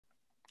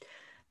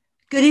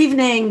Good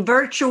evening,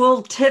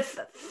 virtual TIFF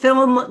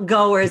film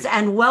goers,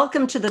 and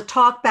welcome to the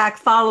Talkback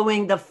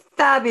following the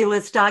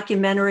fabulous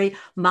documentary,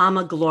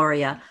 Mama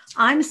Gloria.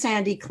 I'm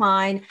Sandi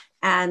Klein,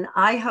 and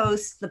I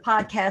host the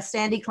podcast,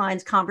 Sandi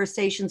Klein's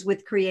Conversations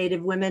with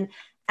Creative Women,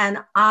 and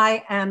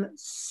I am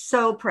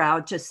so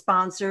proud to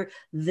sponsor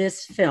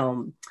this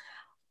film.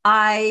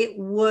 I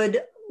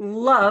would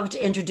love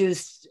to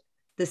introduce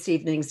this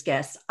evening's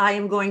guests. I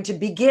am going to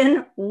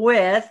begin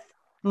with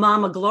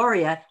Mama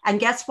Gloria. And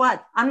guess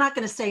what? I'm not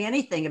going to say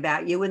anything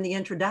about you in the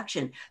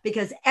introduction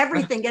because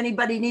everything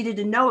anybody needed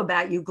to know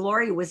about you,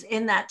 Gloria, was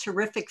in that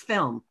terrific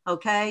film.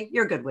 Okay.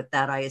 You're good with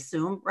that, I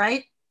assume,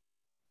 right?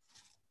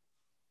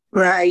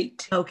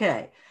 Right.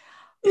 Okay.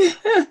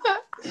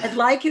 I'd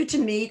like you to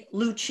meet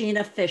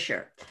Luchina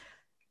Fisher.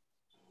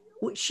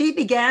 She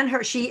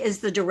is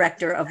the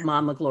director of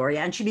Mama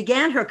Gloria, and she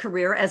began her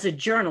career as a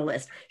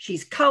journalist.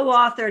 She's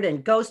co-authored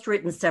and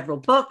ghostwritten several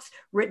books,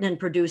 written and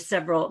produced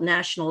several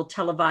national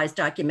televised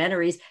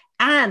documentaries,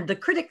 and the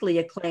critically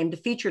acclaimed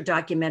feature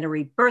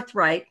documentary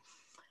Birthright,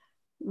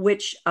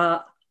 which a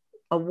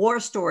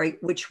war story,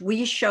 which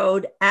we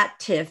showed at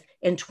TIFF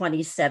in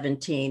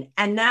 2017.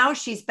 And now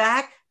she's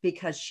back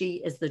because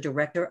she is the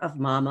director of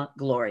Mama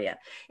Gloria.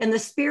 In the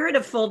spirit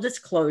of full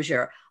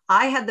disclosure,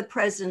 I had the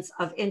presence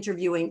of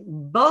interviewing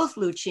both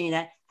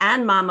Luchina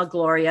and Mama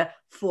Gloria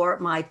for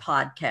my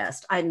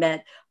podcast. I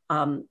met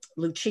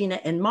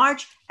Luchina in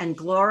March and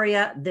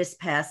Gloria this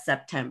past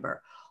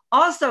September.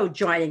 Also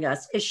joining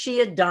us is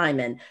Shea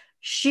Diamond.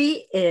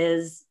 She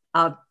is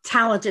a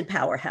talented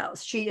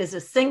powerhouse. She is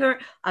a singer,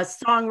 a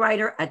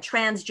songwriter, a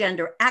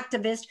transgender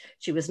activist.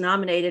 She was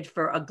nominated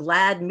for a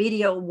GLAAD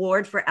Media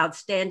Award for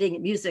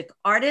Outstanding Music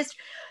Artist.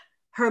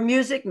 Her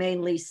music,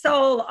 mainly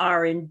soul,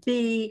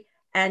 R&B,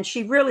 and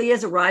she really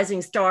is a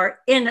rising star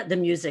in the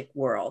music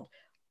world.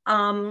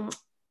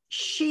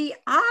 She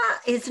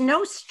is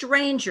no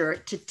stranger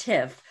to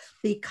TIFF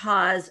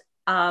because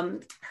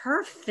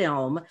her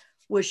film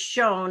was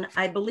shown,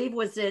 I believe,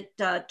 was it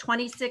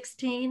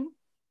 2016?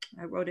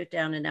 I wrote it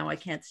down and now I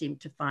can't seem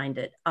to find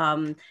it.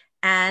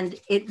 And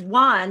it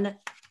won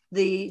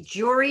the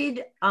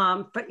juried,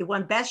 it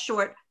won Best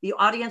Short, the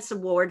Audience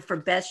Award for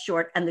Best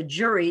Short, and the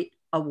Jury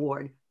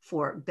Award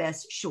for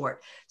Best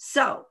Short.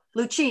 So,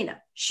 Luchina,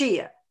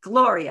 Shea,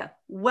 Gloria,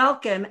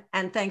 welcome,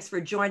 and thanks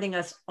for joining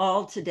us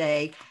all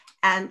today.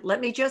 And let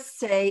me just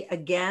say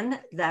again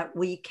that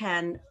we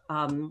can,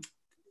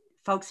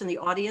 folks in the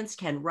audience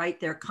can write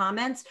their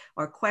comments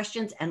or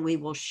questions, and we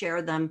will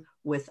share them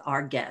with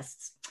our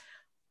guests.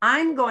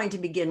 I'm going to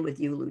begin with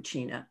you,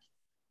 Luchina.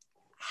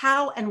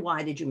 How and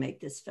why did you make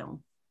this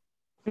film?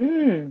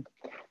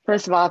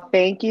 First of all,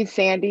 thank you,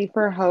 Sandi,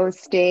 for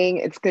hosting.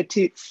 It's good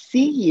to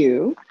see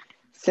you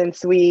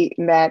since we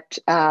met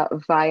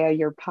via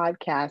your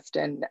podcast,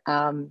 and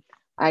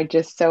I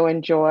just so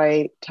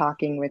enjoy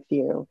talking with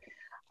you.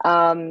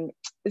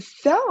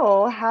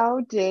 So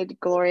how did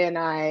Gloria and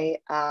I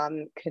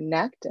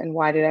connect, and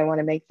why did I want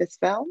to make this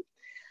film?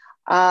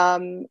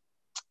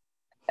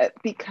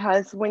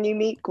 Because when you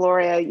meet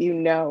Gloria, you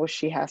know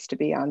she has to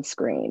be on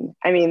screen.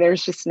 I mean,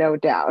 there's just no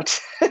doubt.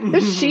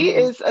 She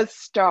is a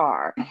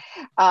star.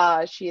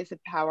 She is a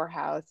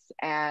powerhouse,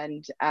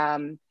 and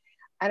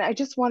I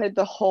just wanted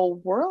the whole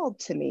world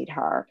to meet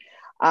her.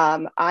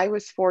 I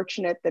was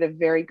fortunate that a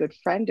very good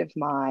friend of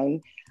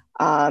mine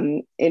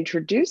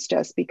introduced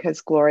us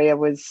because Gloria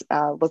was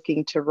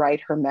looking to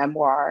write her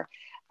memoir.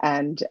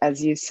 And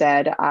as you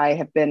said, I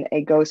have been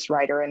a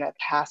ghostwriter in a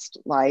past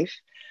life.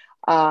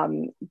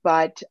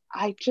 But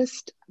I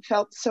just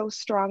felt so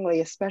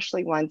strongly,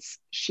 especially once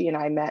she and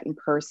I met in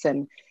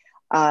person,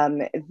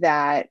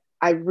 that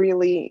I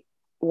really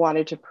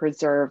wanted to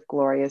preserve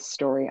Gloria's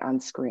story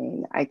on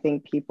screen. I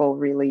think people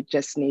really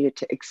just needed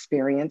to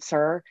experience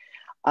her.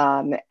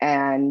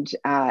 And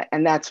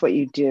that's what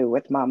you do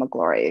with Mama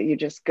Gloria. You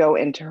just go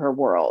into her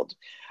world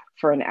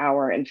for an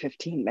hour and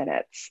 15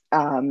 minutes.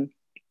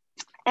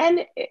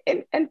 And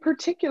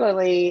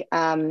particularly,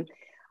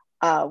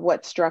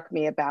 what struck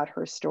me about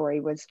her story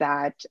was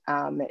that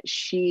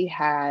she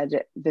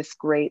had this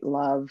great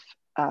love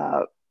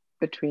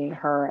between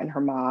her and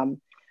her mom.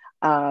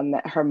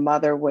 Her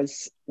mother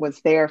was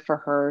there for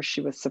her.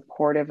 She was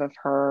supportive of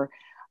her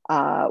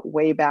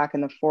way back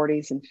in the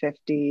 40s and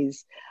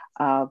 50s,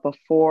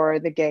 before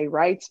the gay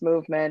rights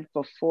movement,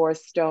 before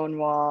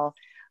Stonewall,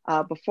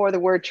 before the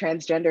word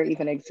transgender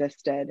even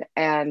existed.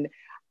 And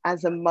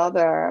as a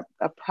mother,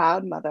 a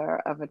proud mother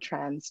of a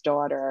trans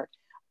daughter,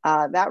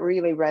 that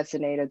really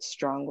resonated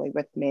strongly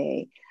with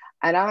me.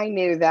 And I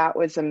knew that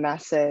was a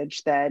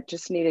message that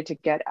just needed to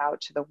get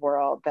out to the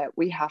world, that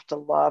we have to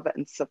love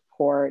and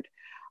support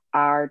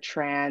our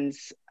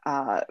trans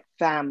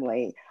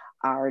family,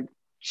 our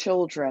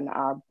children,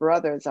 our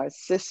brothers, our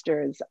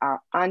sisters,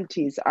 our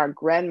aunties, our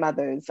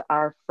grandmothers,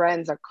 our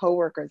friends, our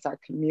coworkers, our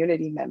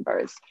community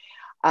members.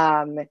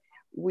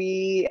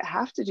 We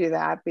have to do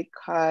that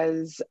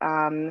because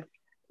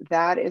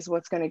that is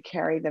what's going to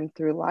carry them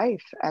through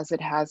life, as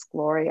it has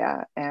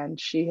Gloria. And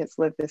she has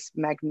lived this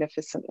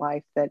magnificent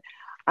life that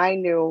I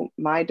knew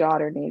my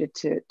daughter needed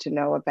to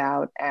know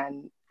about,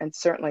 and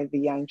certainly the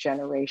young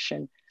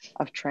generation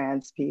of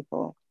trans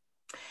people.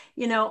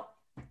 You know,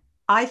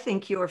 I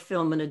think your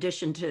film, in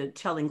addition to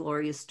telling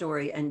Gloria's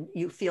story, and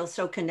you feel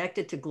so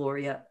connected to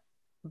Gloria,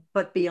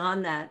 but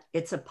beyond that,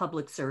 it's a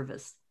public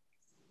service.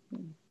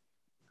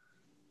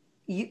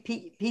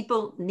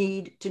 People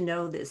need to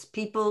know this.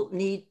 People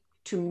need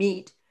to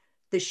meet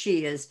the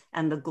Sheas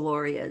and the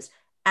Glorias,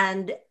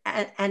 and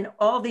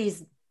all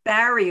these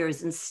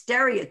barriers and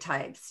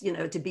stereotypes, you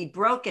know, to be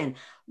broken.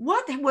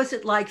 What was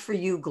it like for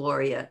you,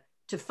 Gloria,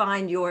 to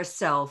find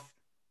yourself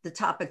the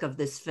topic of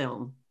this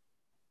film?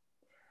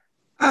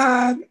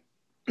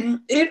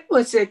 It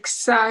was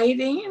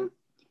exciting,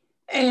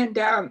 and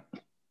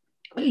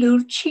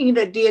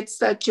Luchina did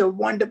such a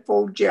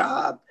wonderful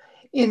job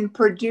in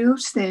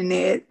producing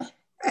it,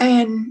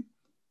 and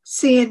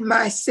seeing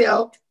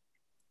myself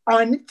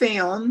on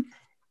film,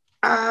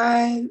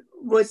 I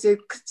was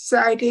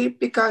excited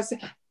because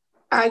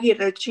I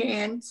get a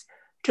chance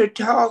to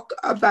talk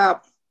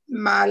about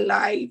my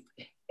life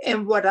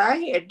and what I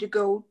had to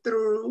go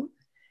through.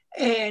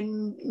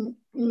 And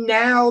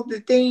now the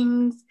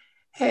things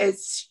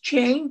has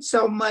changed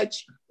so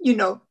much. You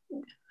know,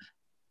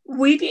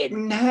 we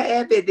didn't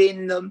have it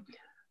in the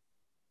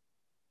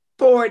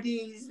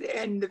 40s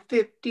and the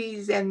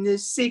 50s and the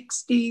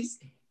 60s,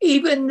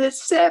 even the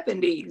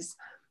 70s.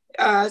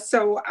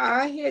 So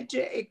I had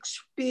to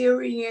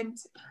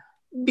experience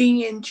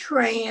being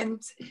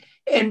trans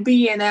and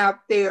being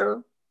out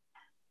there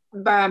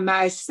by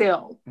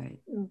myself. Right.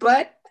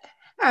 But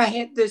I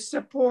had the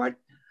support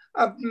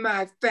of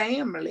my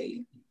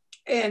family.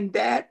 And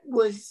that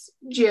was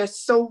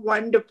just so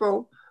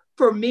wonderful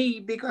for me,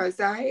 because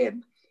I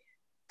had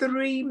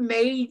three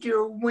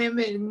major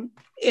women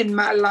in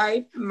my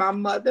life. My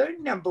mother,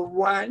 number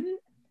one,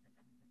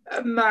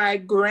 my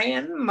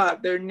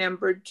grandmother,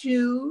 number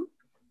two,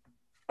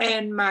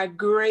 and my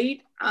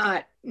great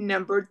aunt,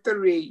 number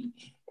three.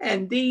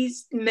 And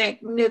these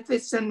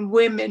magnificent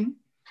women,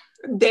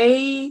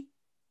 they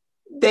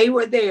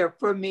were there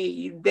for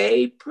me.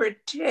 They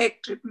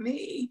protected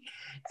me.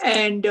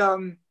 And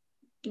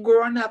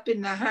growing up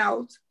in the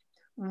house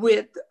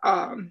with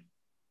a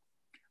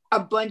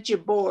bunch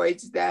of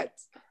boys that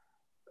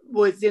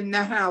was in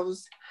the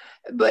house,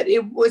 but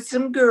it was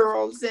some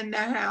girls in the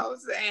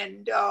house,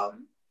 and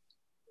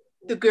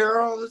the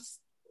girls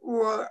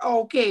were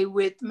okay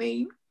with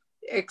me,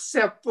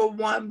 except for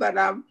one, but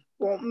I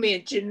won't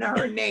mention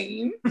her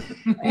name.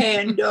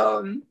 And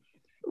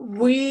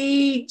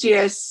we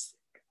just,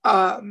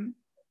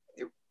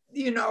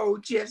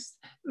 just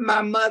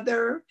my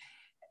mother,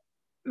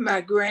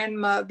 my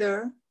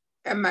grandmother,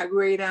 and my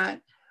great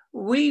aunt,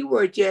 we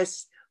were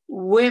just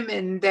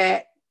women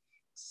that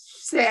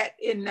sat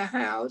in the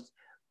house,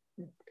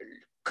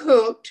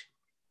 cooked,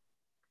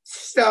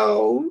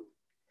 sewed.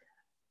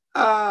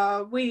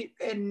 We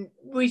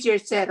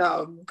just had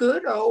a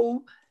good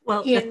old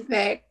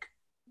impact.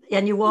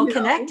 And you all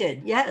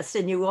connected, yes,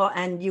 and you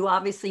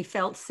obviously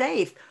felt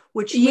safe,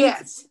 which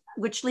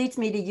leads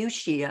me to you,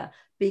 Shea,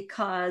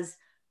 because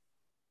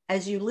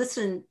as you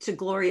listen to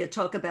Gloria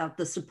talk about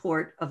the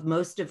support of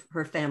most of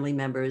her family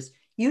members,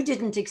 you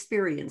didn't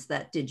experience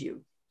that, did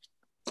you?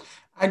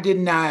 I did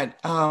not.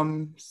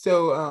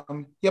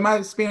 My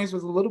experience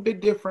was a little bit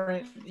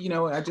different. You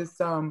know, I just,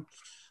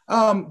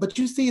 but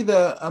you see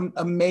the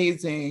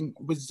amazing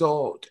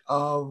result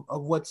of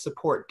what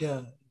support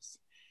does.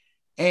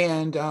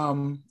 And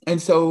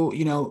so,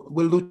 you know,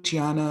 with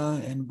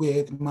Luchina and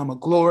with Mama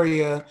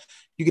Gloria,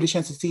 you get a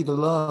chance to see the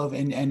love,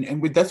 and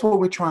that's what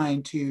we're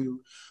trying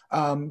to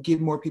get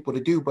more people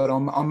to do. But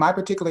on my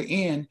particular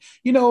end,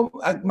 you know,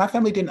 my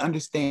family didn't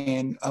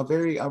understand a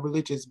very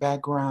religious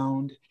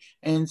background.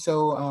 And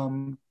so,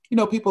 you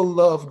know, people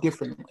love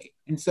differently.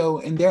 And so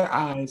in their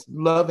eyes,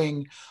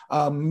 loving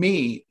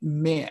me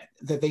meant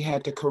that they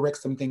had to correct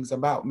some things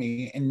about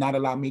me and not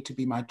allow me to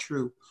be my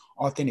true,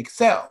 authentic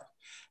self.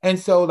 And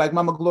so, like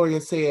Mama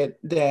Gloria said,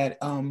 that,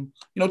 you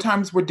know,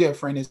 times were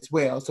different as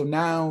well. So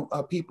now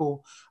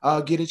people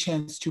get a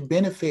chance to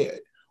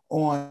benefit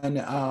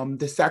on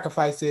the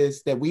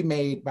sacrifices that we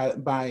made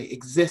by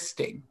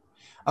existing.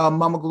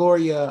 Mama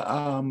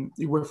Gloria,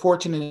 we were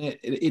fortunate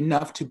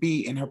enough to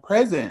be in her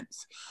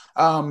presence,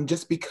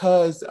 just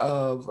because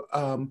of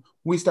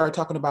we started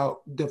talking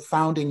about the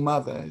founding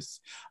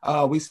mothers.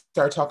 We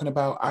started talking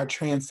about our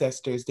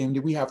ancestors. Then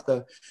we have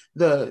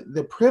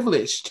the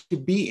privilege to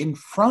be in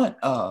front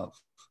of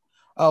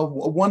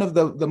one of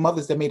the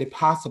mothers that made it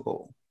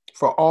possible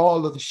for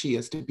all of the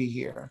Sheas to be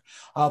here,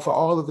 for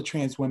all of the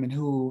trans women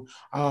who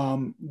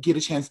get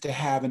a chance to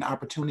have an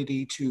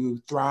opportunity to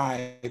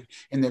thrive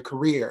in their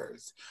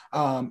careers,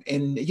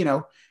 and you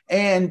know,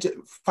 and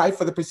fight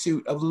for the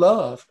pursuit of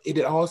love.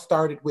 It all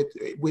started with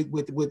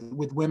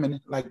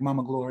women like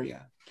Mama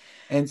Gloria,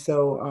 and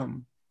so.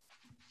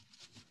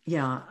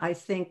 Yeah, I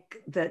think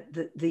that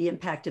the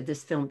impact of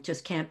this film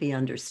just can't be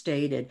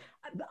understated.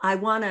 I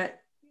want to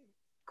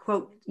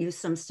quote you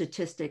some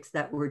statistics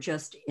that were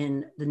just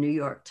in the New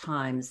York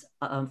Times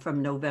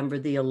from November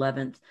the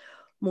 11th,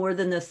 More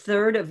than a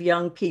third of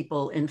young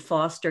people in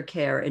foster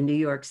care in New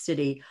York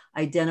City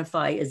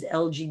identify as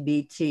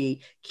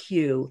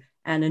LGBTQ,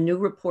 and a new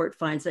report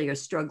finds they are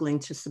struggling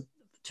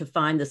to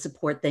find the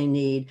support they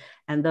need.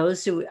 And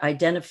those who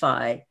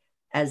identify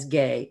as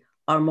gay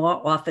are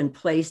more often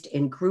placed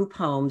in group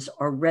homes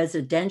or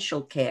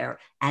residential care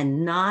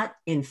and not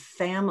in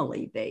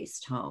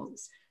family-based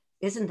homes.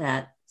 Isn't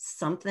that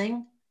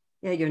something?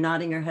 Yeah, you're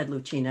nodding your head,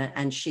 Luchina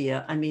and Shea.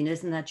 I mean,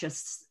 isn't that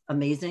just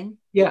amazing?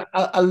 Yeah,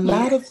 a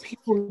lot of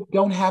people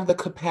don't have the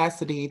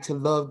capacity to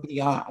love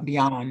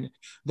beyond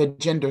the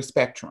gender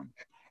spectrum.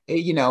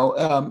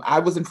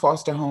 I was in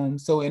foster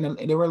homes, so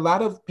there were a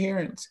lot of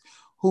parents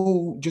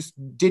who just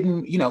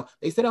didn't,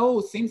 they said, "Oh,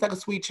 it seems like a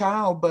sweet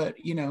child," but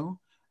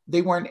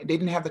they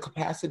didn't have the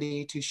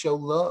capacity to show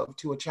love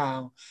to a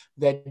child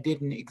that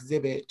didn't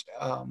exhibit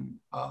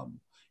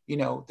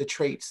the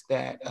traits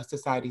that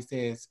society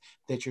says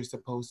that you're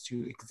supposed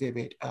to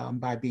exhibit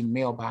by being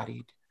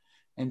male-bodied.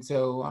 And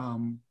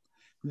so,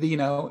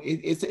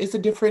 it's a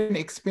different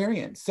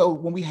experience. So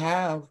when we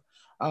have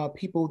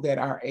people that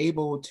are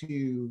able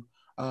to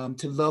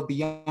love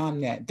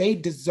beyond that, they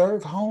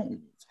deserve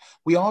homes.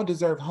 We all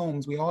deserve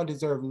homes. We all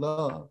deserve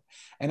love.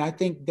 And I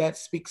think that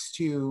speaks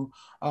to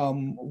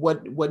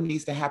what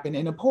needs to happen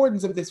and the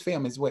importance of this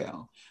film as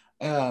well.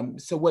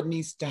 So what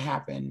needs to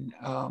happen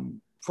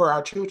for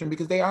our children,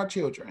 because they are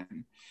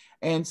children.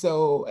 And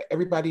so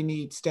everybody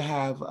needs to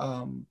have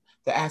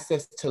the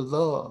access to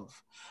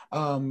love,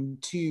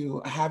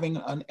 to having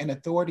an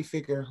authority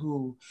figure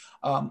who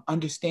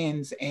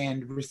understands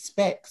and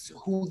respects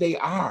who they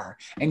are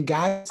and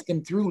guides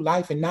them through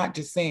life, and not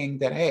just saying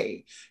that,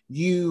 hey,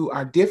 you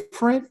are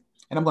different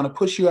and I'm going to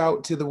push you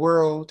out to the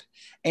world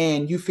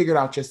and you figure it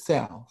out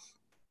yourself.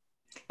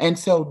 And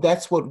so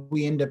that's what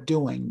we end up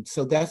doing.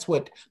 So that's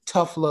what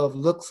tough love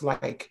looks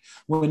like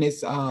when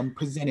it's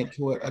presented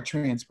to a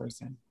trans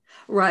person.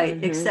 Right,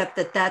 except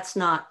that that's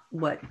not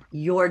what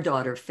your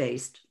daughter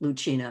faced,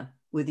 Luchina,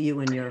 with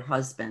you and your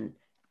husband.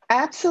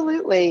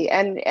 Absolutely,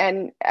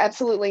 and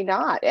absolutely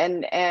not.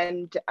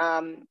 And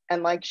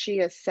like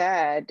Shea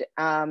said,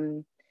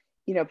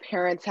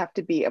 parents have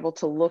to be able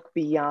to look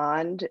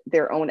beyond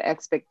their own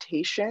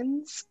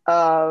expectations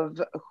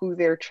of who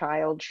their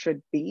child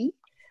should be.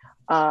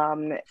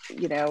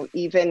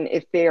 Even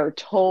if they are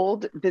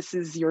told this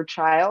is your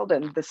child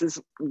and this is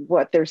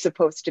what they're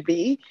supposed to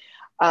be,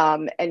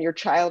 and your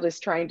child is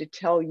trying to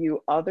tell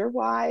you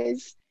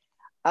otherwise,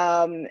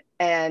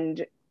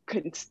 and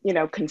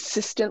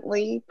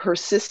consistently,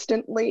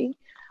 persistently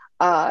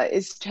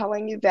is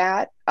telling you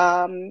that,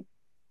 then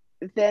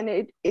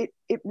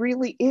it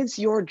really is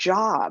your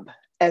job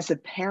as a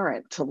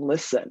parent to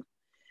listen,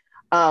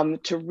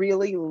 to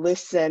really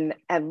listen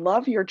and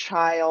love your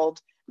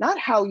child, not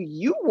how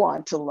you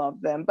want to love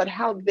them, but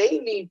how they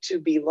need to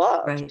be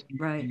loved.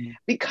 Right.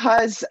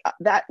 Because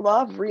that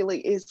love really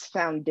is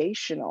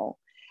foundational.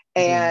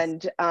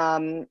 And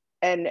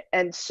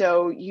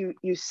so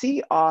you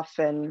see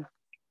often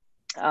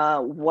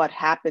what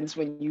happens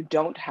when you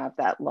don't have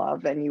that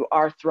love and you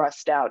are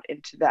thrust out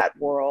into that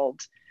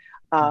world,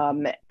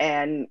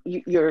 and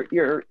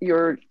you're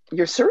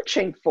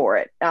searching for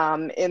it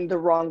in the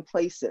wrong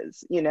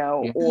places,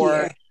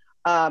 or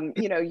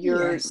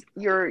you're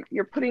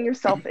putting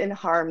yourself in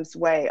harm's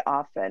way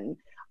often.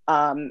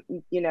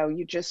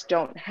 You just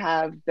don't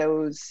have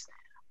those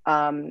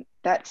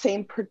that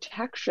same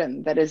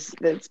protection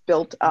that's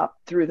built up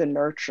through the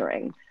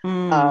nurturing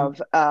of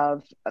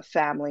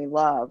family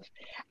love.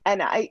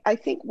 And I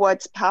think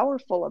what's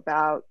powerful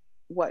about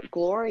what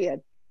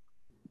Gloria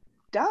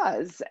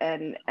does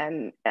and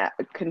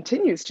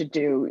continues to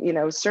do,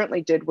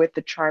 certainly did with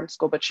the charm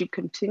school, but she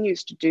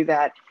continues to do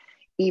that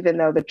even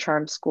though the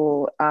charm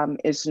school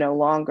is no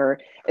longer,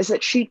 is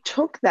that she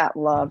took that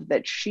love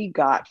that she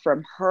got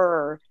from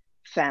her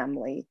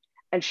family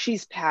and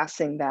she's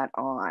passing that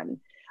on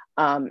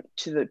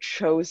to the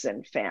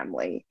chosen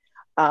family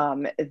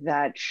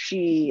that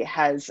she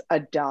has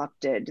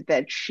adopted,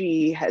 that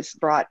she has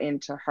brought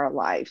into her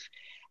life.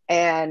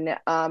 And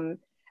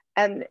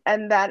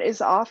that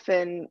is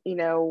often,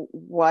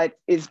 what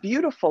is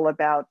beautiful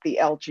about the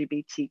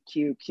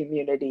LGBTQ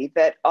community,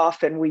 that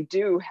often we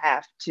do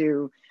have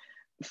to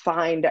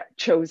find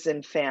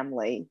chosen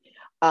family,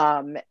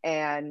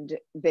 and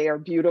they are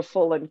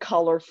beautiful and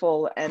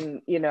colorful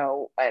and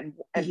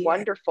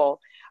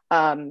wonderful.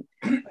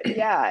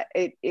 Yeah,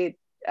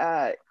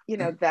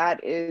 that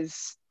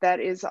is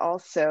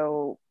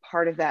also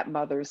part of that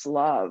mother's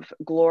love.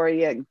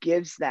 Gloria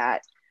gives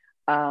that.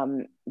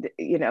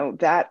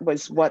 That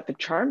was what the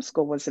charm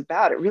school was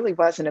about. It really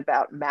wasn't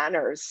about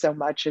manners so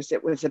much as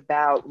it was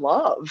about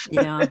love.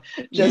 Yeah.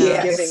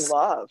 Giving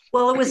love.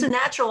 Well, it was a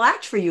natural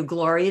act for you,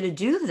 Gloria, to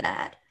do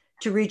that,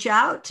 to reach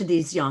out to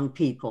these young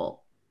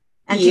people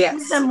and to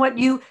give them what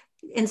you,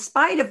 in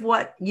spite of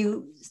what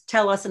you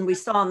tell us and we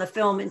saw in the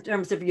film in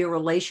terms of your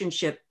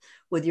relationship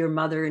with your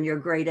mother and your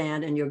great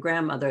aunt and your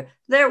grandmother,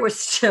 there were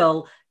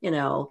still,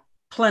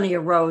 plenty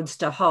of roads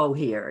to hoe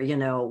here, you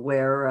know,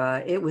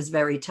 where it was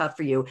very tough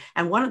for you.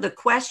 And one of the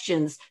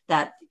questions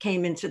that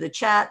came into the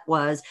chat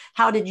was,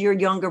 how did your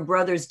younger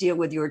brothers deal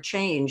with your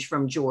change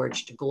from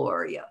George to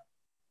Gloria?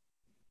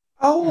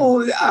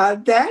 Oh,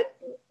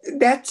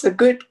 that's a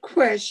good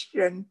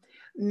question.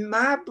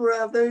 My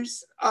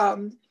brothers,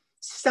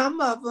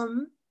 some of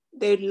them,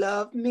 they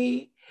loved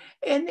me.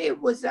 And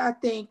it was, I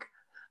think,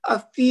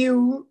 a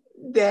few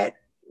that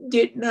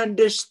didn't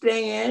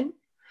understand.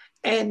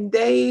 And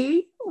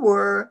they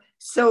were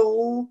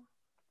so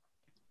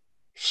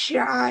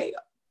shy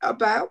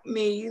about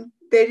me.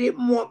 They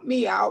didn't want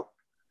me out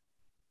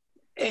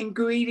and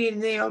greeting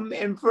them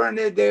in front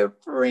of their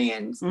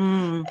friends.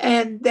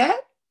 And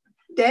that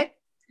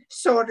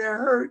sort of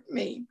hurt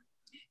me.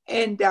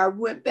 And I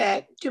went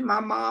back to my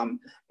mom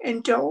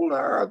and told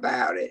her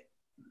about it.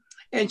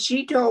 And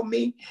she told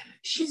me,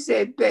 she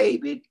said,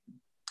 baby,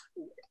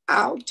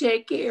 I'll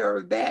take care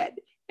of that.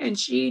 And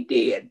she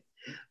did.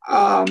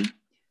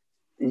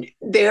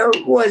 There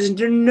was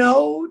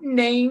no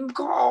name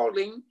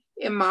calling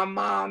in my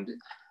mom's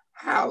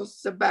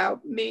house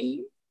about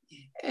me.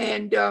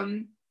 And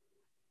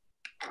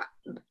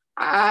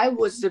I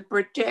was the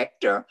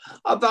protector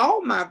of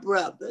all my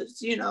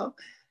brothers, you know.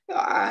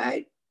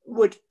 I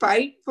would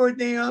fight for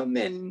them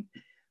and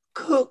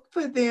cook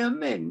for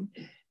them and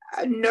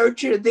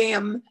nurture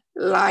them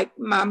like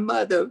my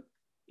mother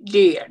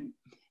did.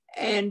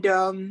 And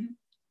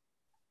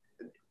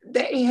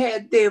they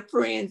had their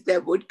friends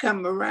that would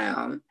come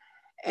around,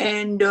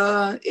 and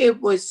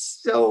it was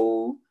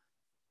so,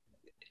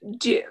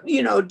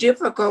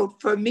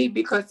 difficult for me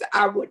because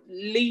I would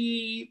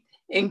leave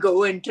and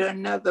go into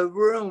another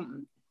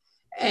room.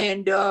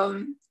 And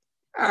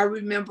I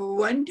remember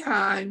one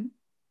time,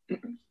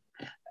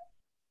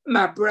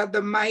 my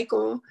brother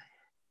Michael,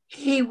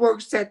 he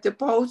works at the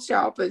post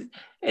office,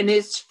 and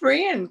his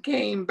friend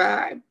came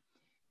by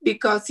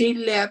because he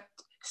left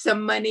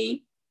some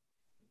money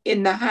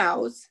in the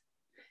house,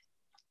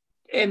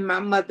 and my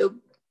mother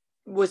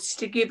was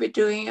to give it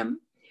to him.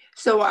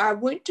 So I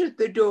went to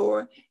the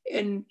door,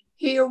 and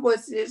here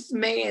was this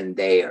man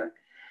there.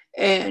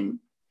 And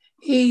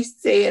he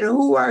said,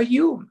 who are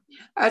you?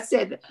 I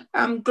said,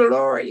 I'm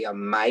Gloria,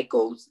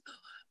 Michael's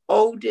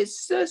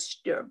oldest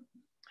sister.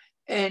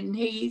 And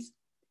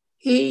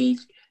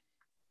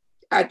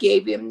I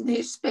gave him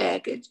his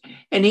package,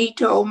 and he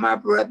told my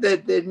brother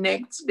the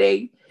next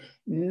day,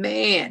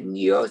 man,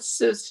 your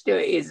sister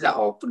is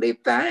awfully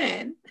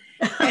fine.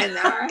 And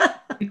I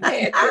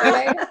had to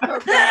laugh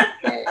about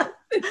that.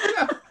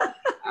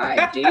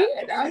 I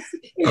did.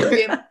 And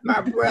then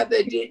my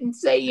brother didn't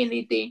say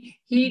anything.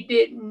 He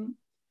didn't,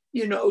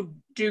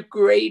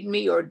 degrade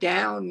me or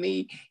down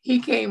me.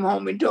 He came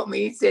home and told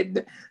me, he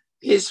said,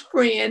 his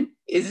friend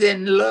is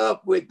in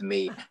love with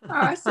me.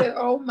 I said,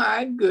 oh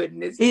my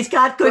goodness. He's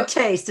got good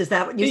taste. Is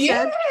that what you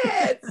said?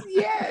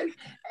 Yes.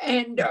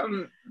 And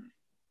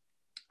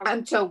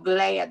I'm so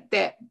glad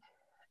that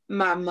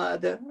my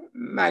mother,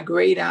 my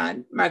great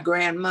aunt, my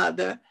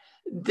grandmother,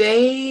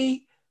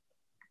 they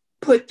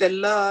put the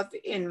love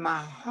in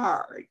my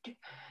heart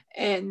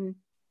and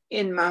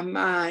in my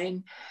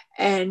mind.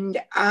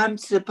 And I'm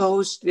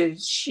supposed to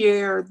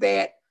share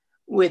that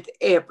with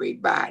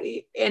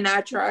everybody. And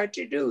I try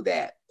to do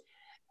that.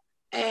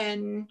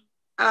 And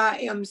I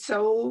am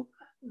so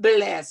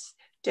blessed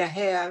to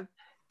have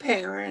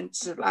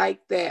parents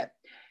like that.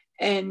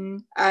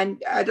 And I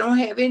don't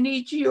have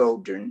any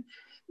children,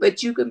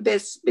 but you can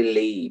best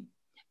believe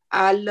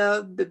I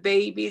love the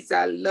babies.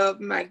 I love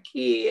my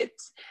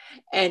kids.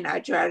 And I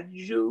try to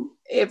do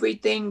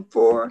everything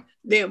for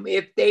them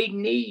if they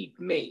need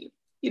me,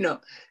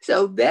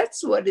 So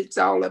that's what it's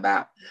all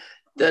about.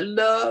 The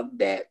love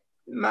that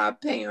my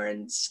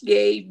parents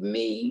gave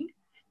me,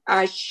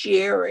 I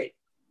share it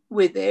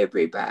with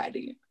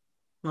everybody.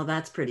 Well,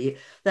 that's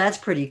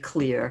pretty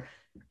clear.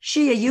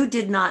 Shea, you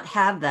did not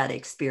have that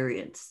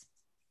experience.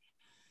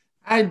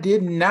 I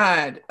did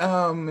not.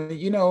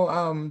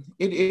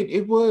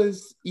 It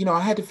was, I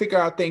had to figure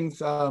out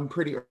things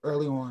pretty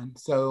early on.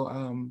 So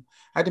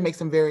I had to make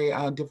some very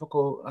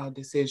difficult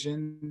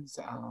decisions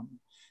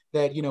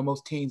that,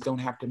 most teens don't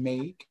have to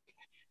make.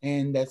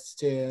 And that's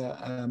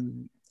to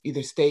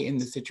either stay in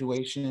the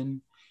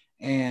situation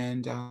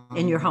and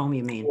in your home,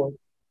 you mean? Or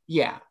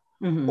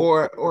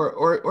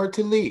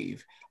to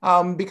leave.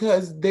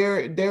 Because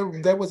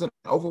there was an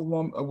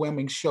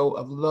overwhelming show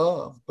of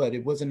love, but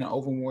it wasn't an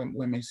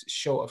overwhelming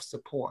show of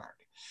support.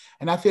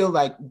 And I feel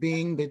like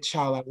being the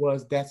child I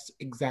was, that's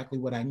exactly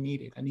what I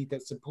needed. I need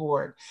that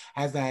support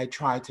as I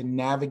tried to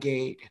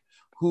navigate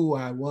who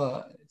I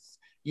was,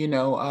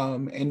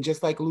 and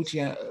just like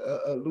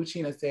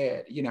Luchina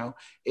said,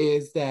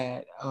 is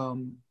that,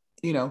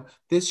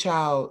 this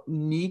child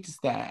needs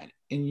that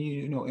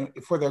and,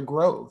 for their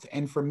growth.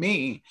 And for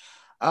me,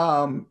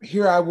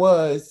 here I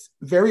was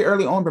very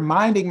early on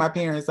reminding my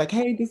parents, like,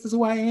 hey, this is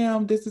who I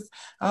am. This is,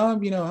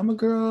 I'm a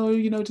girl,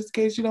 just in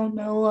case you don't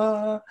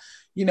know,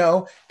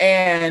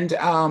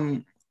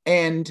 and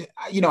And,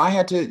 I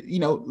had to,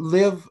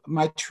 live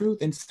my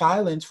truth in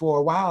silence for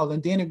a while.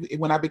 And then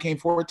when I became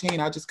 14,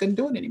 I just couldn't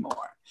do it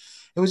anymore.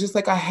 It was just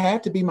like I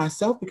had to be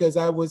myself because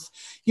I was,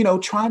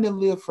 trying to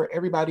live for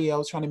everybody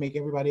else, trying to make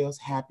everybody else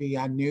happy.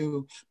 I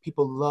knew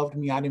people loved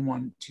me. I didn't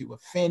want to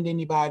offend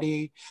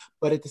anybody.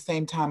 But at the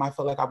same time, I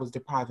felt like I was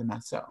depriving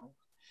myself.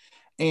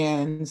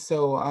 And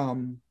so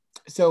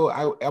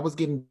I was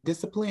getting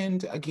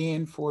disciplined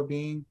again for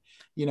being,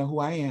 who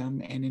I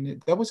am.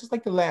 And that was just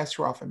like the last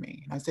straw for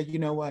me. And I said, you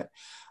know what,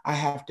 I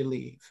have to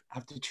leave. I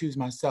have to choose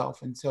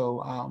myself. And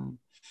so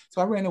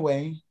I ran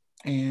away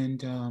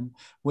and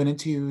went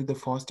into the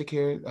foster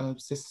care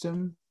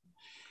system.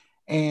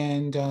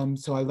 And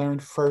so I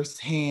learned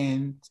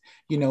firsthand,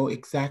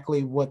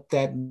 exactly what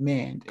that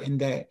meant. And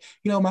that,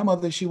 my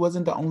mother, she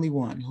wasn't the only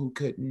one who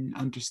couldn't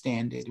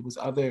understand it. It was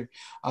other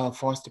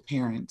foster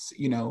parents,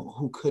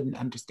 who couldn't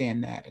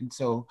understand that. And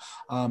so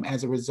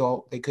as a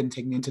result, they couldn't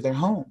take me into their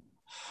home.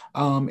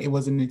 It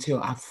wasn't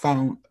until I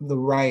found the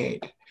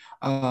right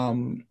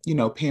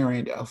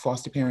parent, a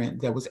foster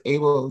parent that was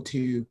able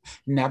to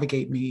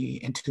navigate me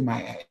into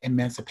my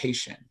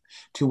emancipation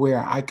to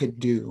where I could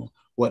do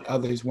what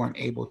others weren't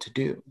able to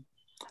do.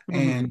 Mm-hmm.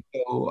 And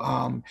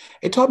so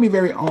it taught me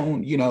very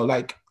own,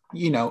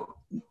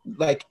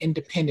 like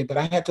independent, but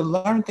I had to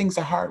learn things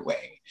the hard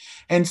way.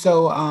 And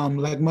so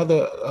like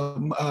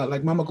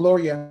Mama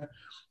Gloria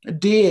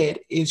did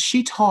is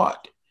she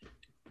taught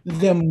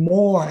them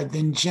more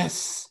than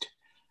just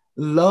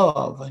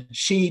love.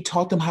 She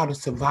taught them how to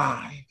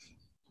survive.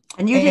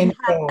 And you didn't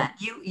have that.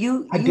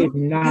 I did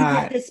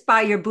not. You did this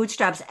by your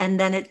bootstraps, and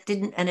then it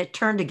didn't, and it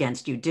turned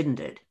against you, didn't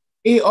it?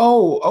 Yeah.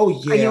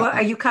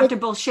 Are you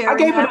comfortable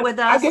sharing that with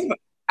us?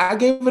 I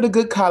gave it a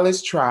good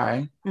college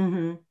try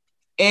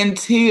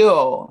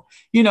until,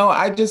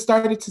 I just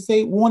started to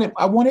say,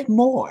 I wanted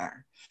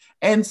more.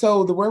 And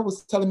so the world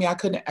was telling me I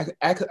couldn't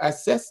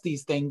access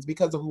these things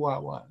because of who I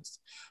was.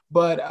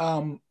 But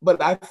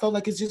I felt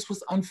like it just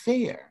was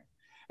unfair.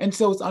 And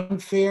so it's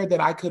unfair that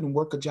I couldn't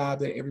work a job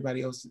that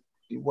everybody else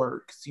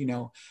works,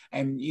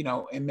 and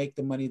make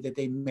the money that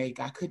they make.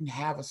 I couldn't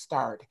have a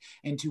start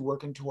into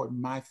working toward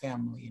my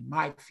family and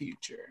my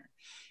future.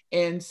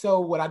 And so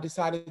what I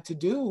decided to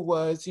do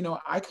was,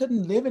 I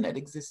couldn't live in that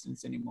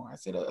existence anymore. I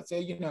said,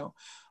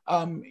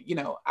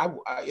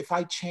 if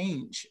I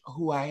change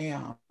who I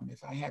am,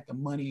 if I had the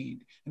money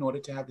in order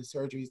to have the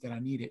surgeries that I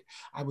needed,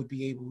 I would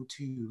be able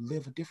to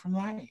live a different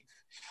life.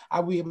 I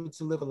would be able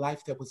to live a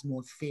life that was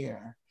more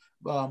fair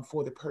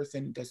for the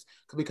person,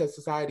 because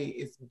society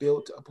is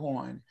built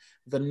upon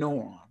the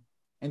norm.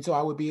 And so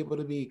I would be able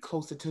to be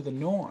closer to the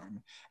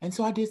norm. And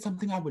so I did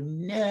something I would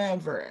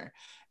never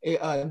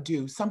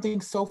do,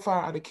 something so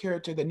far out of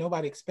character that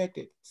nobody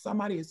expected.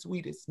 Somebody as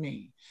sweet as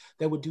me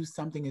that would do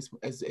something as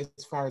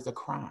far as a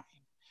crime.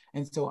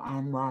 And so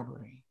armed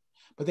robbery.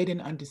 But they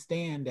didn't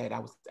understand that I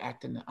was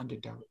acting under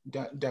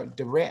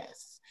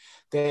duress,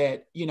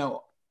 that,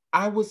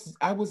 I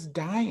was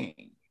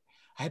dying.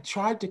 I had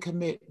tried to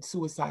commit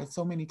suicide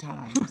so many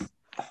times,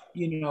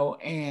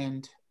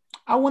 and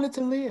I wanted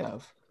to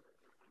live.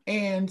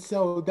 And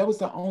so that was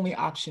the only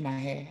option I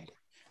had.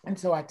 And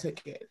so I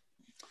took it.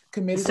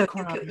 Committed a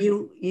crime.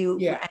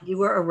 You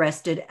were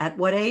arrested at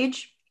what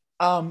age?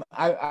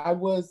 I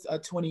was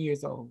 20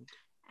 years old.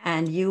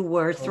 And you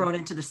were thrown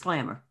into the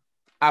slammer.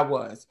 I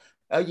was.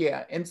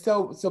 Yeah. And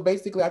so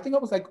basically I think I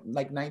was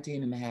like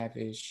 19 and a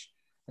half-ish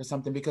or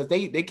something, because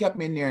they kept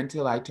me in there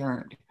until I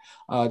turned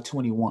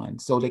 21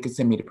 so they could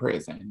send me to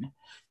prison.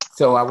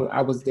 So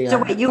I was there.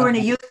 So wait, you were in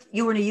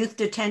a youth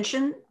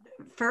detention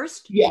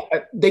first? Yeah,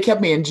 they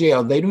kept me in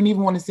jail. They didn't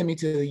even want to send me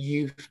to the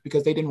youth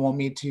because they didn't want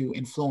me to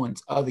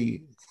influence other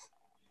youth.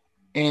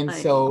 And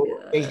so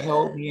they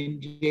held me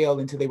in jail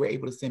until they were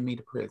able to send me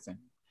to prison.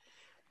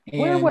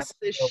 Where was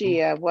this,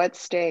 Shea? What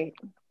state?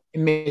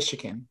 In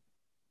Michigan.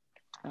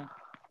 Oh.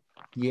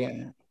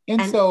 Yeah.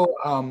 And so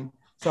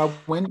I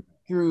went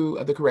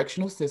through the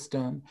correctional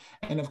system.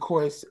 And of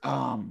course,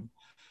 going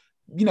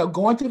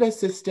through that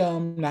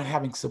system, not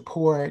having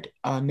support,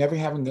 never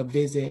having a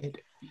visit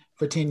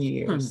for 10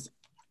 years.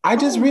 I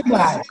just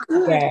realized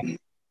that,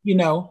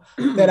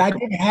 that I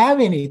didn't have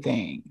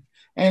anything.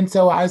 And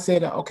so I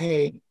said,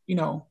 okay,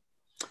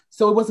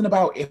 so it wasn't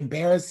about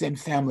embarrassing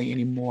family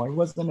anymore. It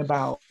was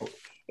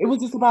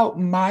just about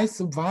my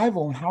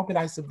survival and how could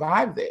I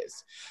survive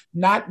this?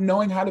 Not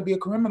knowing how to be a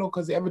criminal,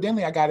 because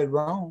evidently I got it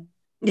wrong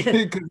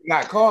because I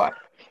got caught.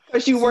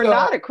 Because you were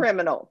not a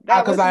criminal.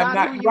 That was I'm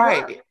not who you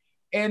right. Were.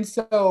 And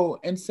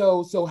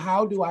so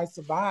how do I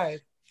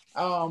survive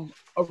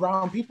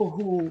around people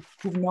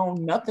who've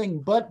known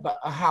nothing but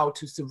how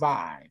to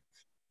survive,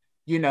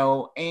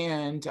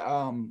 and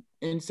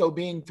so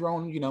being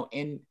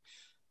thrown,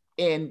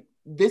 in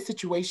this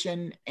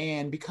situation,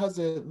 and because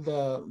of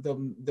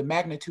the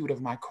magnitude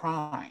of my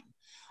crime,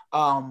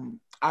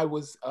 I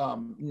was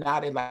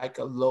not in like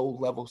a low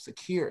level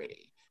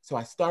security. So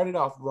I started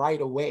off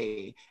right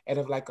away at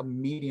a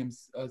medium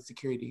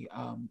security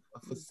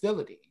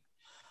facility.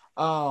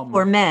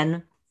 For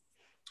men.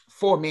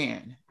 For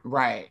men,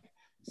 right.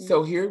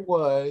 So here it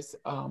was,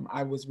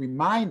 I was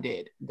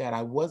reminded that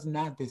I was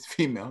not this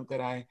female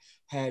that I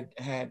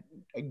had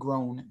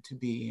grown to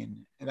be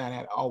and that I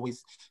had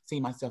always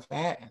seen myself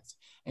as.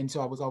 And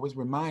so I was always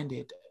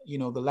reminded,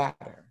 the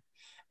latter.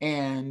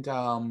 And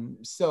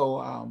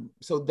so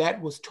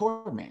that was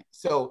torment.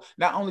 So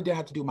not only did I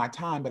have to do my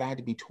time, but I had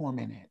to be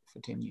tormented for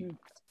 10 years.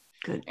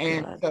 Good.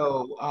 And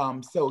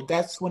so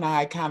that's when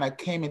I kind of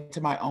came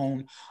into my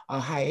own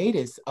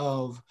hiatus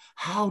of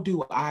how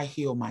do I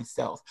heal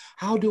myself?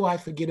 How do I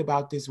forget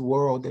about this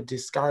world that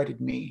discarded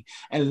me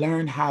and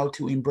learn how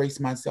to embrace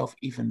myself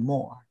even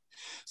more?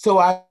 So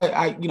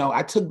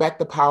I took back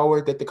the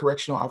power that the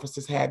correctional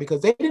officers had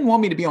because they didn't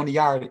want me to be on the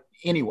yard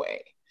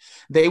anyway.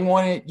 They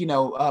wanted,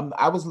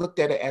 I was looked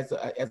at it as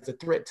a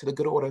threat to the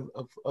good order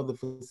of the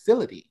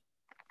facility.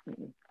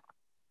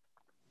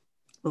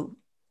 Oh,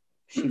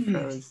 she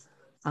froze.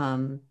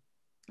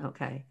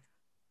 Okay.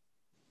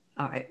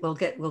 All right. We'll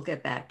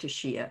get back to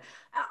Shea.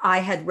 I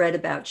had read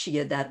about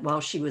Shea that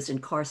while she was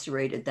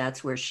incarcerated,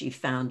 that's where she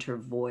found her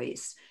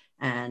voice,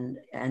 and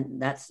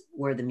that's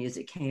where the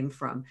music came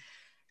from.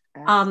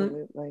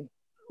 Absolutely.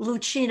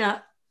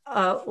 Luchina,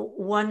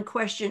 one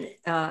question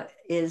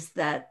is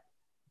that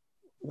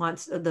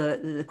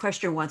the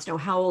questioner wants to know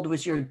how old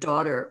was your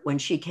daughter when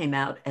she came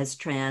out as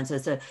trans?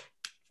 It's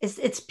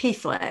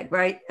PFLAG,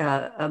 right?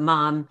 A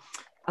mom.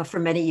 For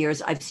many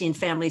years, I've seen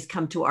families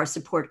come to our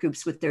support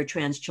groups with their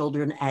trans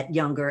children at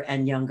younger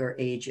and younger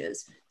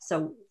ages.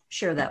 So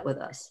share that with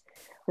us.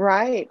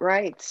 Right.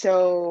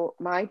 So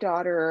my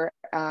daughter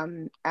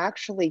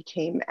actually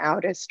came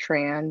out as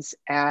trans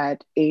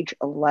at age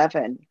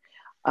 11.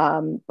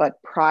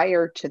 But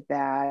prior to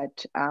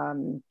that,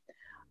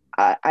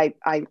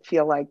 I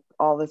feel like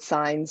all the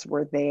signs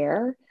were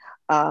there.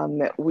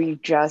 We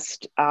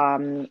just,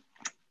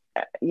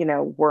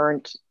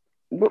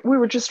 we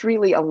were just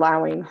really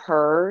allowing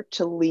her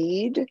to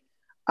lead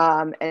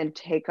and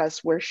take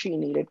us where she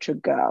needed to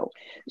go.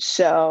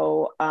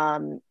 So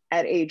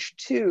at age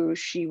 2,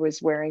 she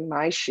was wearing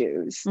my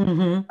shoes,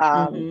 not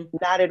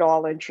at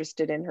all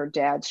interested in her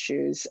dad's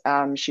shoes.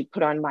 She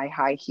put on my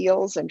high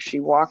heels and she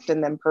walked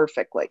in them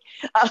perfectly.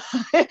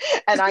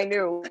 And I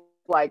knew,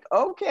 like,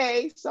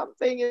 okay,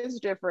 something is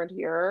different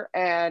here.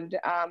 And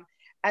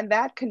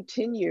that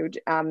continued,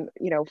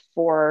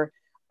 for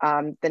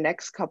the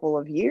next couple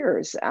of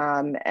years.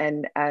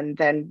 And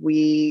then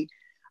we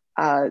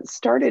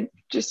started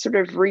just sort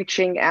of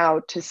reaching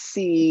out to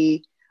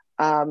see,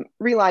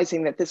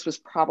 realizing that this was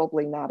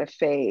probably not a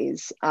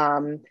phase,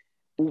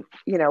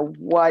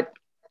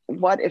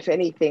 what, if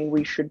anything,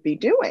 we should be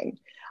doing.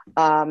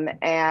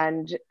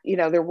 And,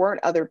 there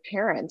weren't other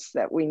parents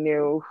that we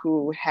knew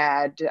who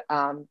had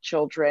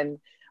children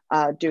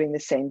doing the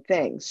same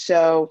thing.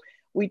 So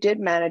we did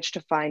manage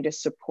to find a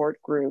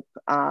support group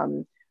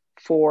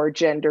for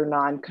gender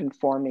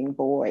non-conforming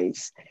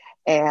boys.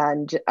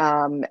 And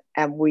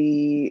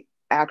we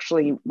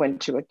actually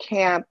went to a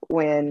camp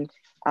when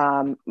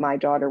my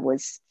daughter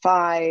was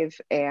 5.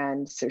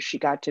 And so she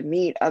got to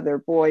meet other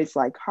boys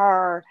like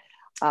her.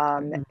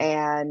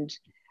 And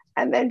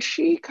then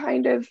she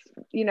kind of,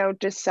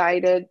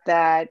 decided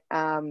that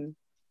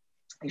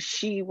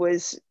she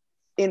was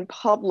in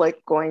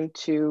public going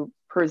to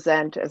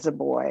present as a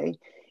boy,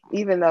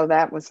 even though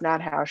that was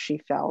not how she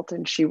felt.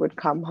 And she would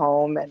come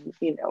home and,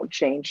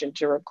 change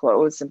into her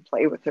clothes and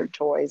play with her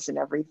toys and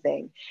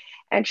everything.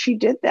 And she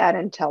did that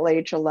until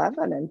age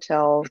 11,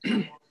 until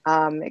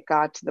it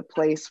got to the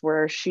place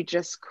where she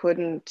just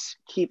couldn't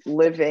keep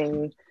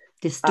living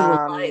this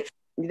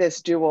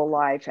dual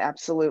life.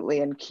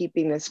 Absolutely. And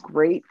keeping this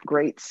great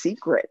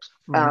secret.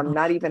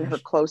 Not even her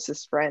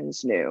closest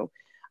friends knew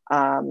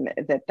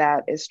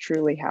that is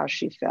truly how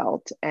she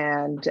felt.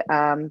 And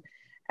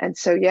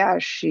so, yeah,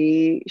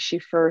 she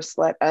first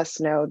let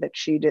us know that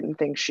she didn't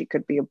think she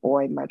could be a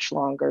boy much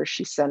longer.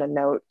 She sent a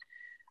note.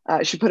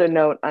 She put a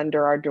note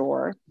under our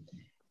door.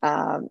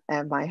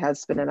 And my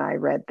husband and I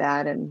read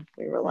that, and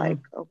we were like,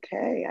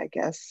 okay, I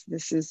guess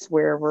this is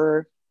where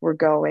we're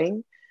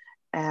going.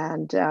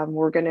 And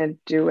we're going to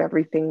do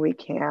everything we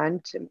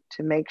can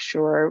to make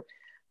sure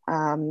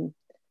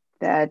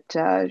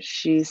that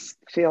she's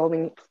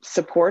feeling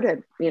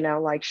supported,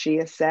 like she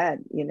has said.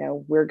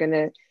 We're going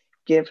to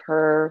give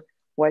her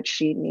what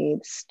she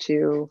needs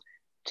to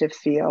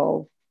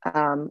feel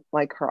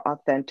like her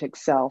authentic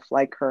self,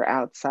 like her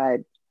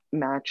outside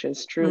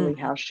matches truly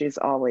how she's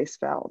always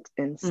felt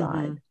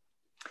inside.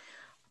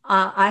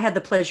 I had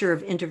the pleasure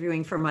of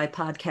interviewing for my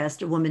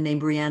podcast a woman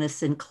named Brianna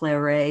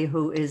Sinclair,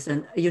 who is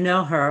an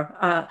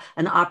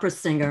opera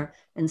singer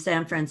in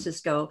San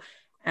Francisco,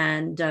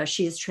 and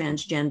she is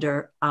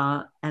transgender,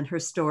 and her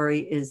story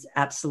is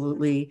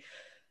absolutely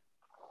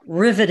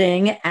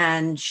riveting.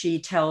 And she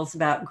tells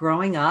about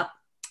growing up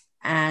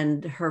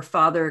and her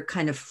father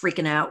kind of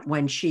freaking out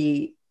when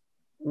she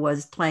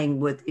was playing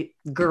with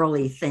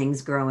girly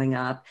things growing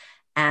up.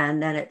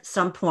 And then at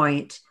some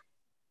point,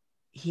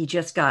 he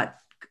just got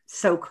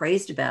so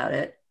crazed about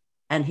it.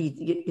 And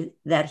he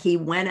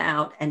went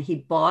out and he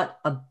bought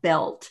a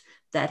belt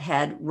that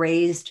had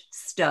raised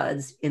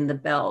studs in the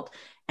belt.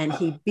 And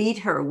he beat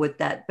her with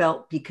that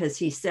belt because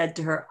he said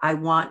to her, I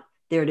want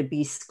there to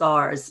be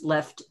scars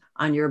left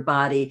on your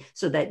body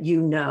so that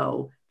you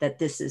know that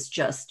this is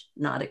just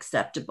not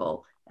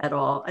acceptable at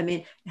all. I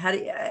mean, how do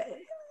you,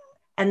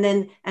 and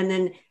then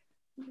the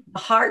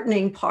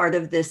heartening part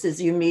of this is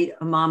you meet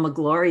a Mama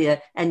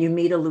Gloria and you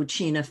meet a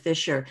Luchina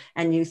Fisher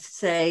and you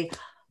say,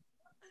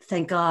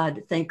 thank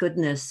God, thank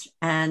goodness.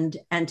 And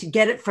to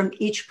get it from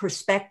each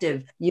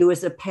perspective, you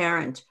as a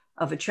parent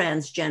of a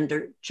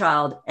transgender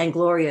child, and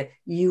Gloria,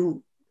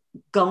 you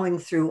going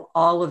through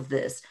all of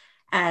this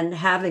and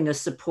having a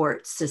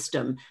support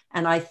system.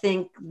 And I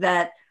think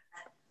that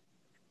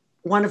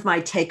one of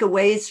my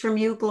takeaways from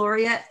you,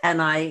 Gloria, and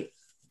I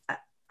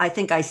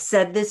think I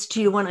said this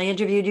to you when I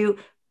interviewed you,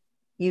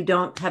 you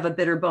don't have a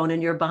bitter bone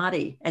in your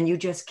body. And you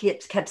just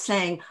kept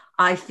saying,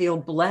 I feel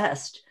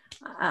blessed.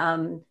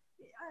 And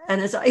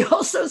as I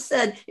also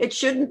said, it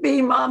shouldn't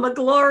be Mama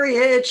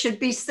Gloria, it should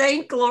be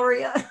Saint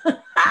Gloria.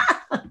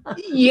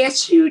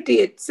 Yes, you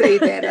did say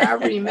that. I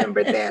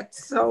remember that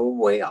so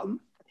well.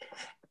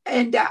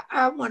 And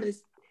I want to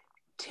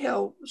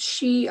tell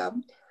Shea,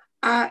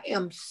 I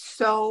am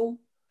so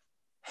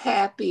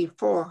happy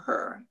for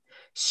her.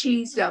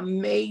 She's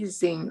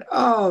amazing.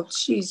 Oh,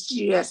 she's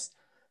just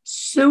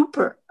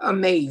super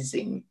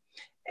amazing.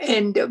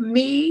 And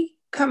me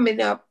coming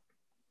up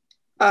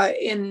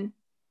in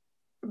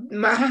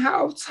my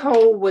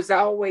household was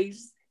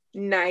always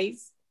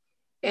nice,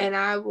 and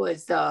I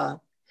was a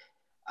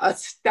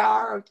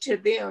star to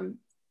them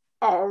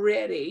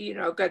already,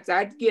 because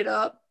I'd get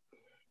up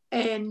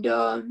and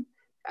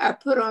I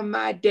put on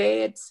my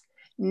dad's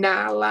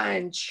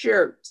nylon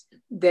shirts.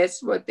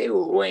 That's what they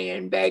were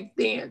wearing back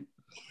then.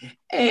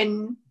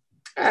 And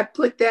I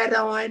put that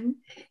on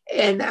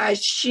and I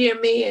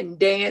shimmy and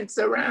dance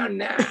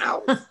around the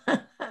house.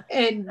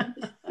 And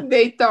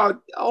they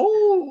thought,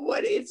 oh,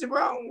 what is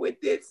wrong with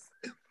this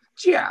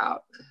child?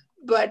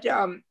 But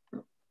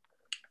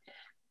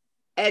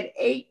at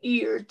 8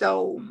 years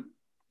old,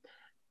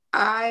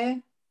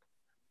 I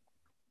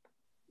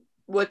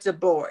was a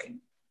boy.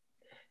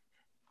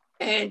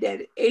 And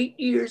at 8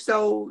 years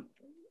old,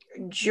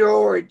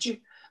 George,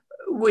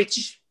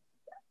 which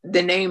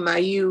the name I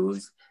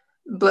use,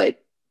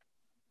 but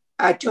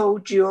I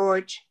told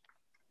George,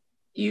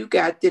 you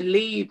got to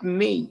leave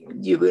me.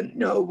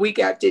 We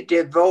got to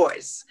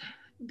divorce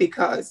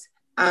because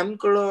I'm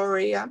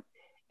Gloria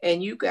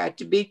and you got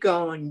to be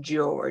gone,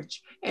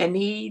 George. And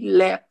he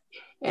left,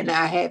 and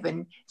I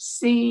haven't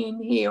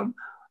seen him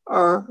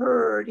or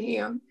heard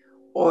him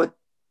or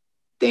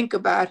think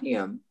about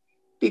him,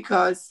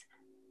 because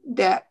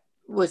that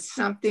was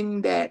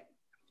something that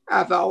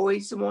I've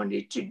always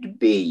wanted to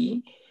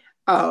be,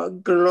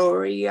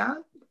 Gloria.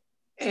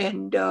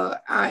 And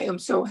I am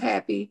so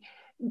happy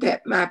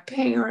that my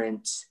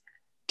parents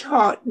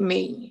taught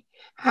me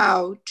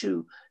how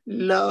to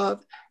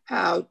love,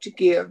 how to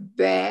give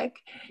back,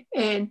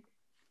 and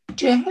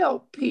to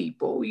help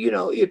people,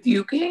 if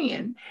you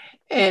can.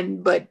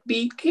 But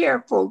be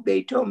careful,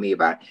 they told me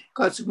about,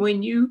 because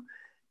when you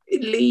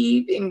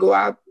leave and go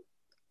out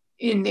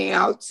in the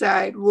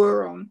outside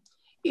world,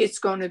 it's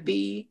going to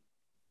be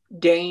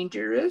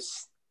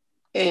dangerous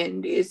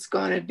and it's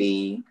going to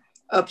be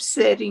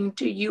upsetting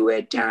to you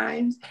at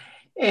times.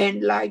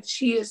 And like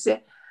she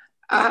said,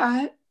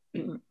 at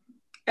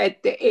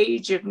the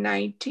age of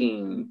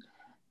 19,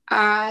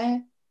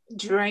 I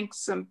drank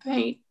some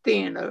paint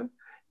thinner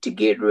to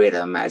get rid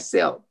of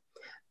myself.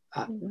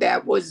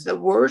 That was the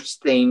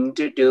worst thing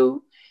to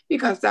do,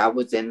 because I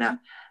was in a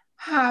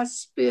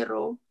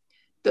hospital,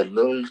 the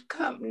Little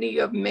Company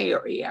of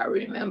Mary, I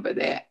remember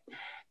that.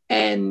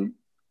 And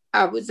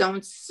I was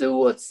on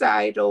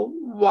suicidal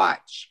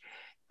watch.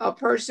 A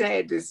person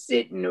had to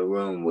sit in the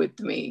room with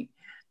me.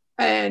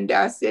 And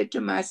I said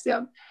to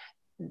myself,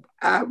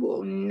 I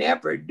will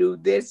never do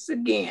this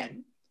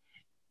again.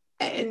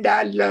 And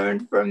I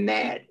learned from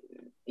that,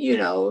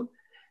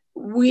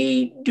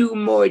 we do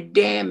more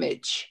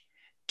damage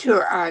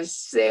to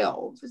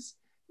ourselves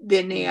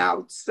than the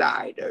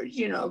outsiders,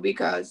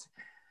 because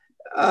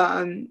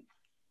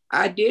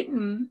I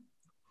didn't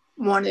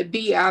want to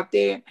be out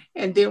there.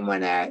 And then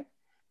when I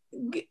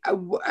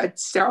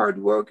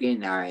started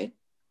working, I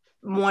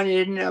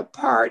wanted an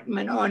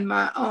apartment on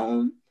my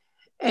own.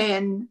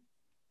 And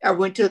I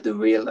went to the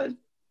real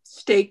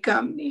estate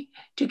company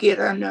to get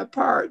an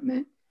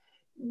apartment.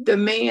 The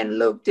man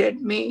looked at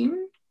me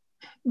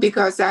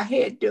because I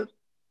had to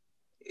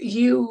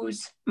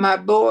use my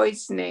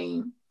boy's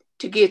name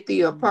to get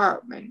the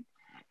apartment.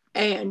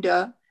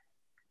 And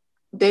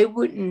they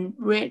wouldn't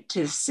rent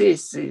to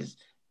sissies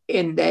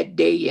in that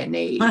day and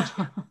age.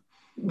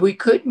 We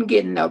couldn't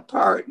get an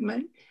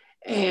apartment,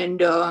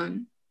 and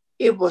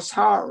it was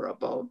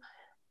horrible.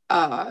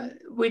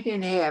 We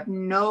didn't have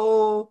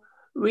no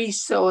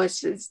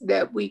resources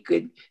that we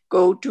could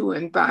go to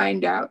and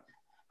find out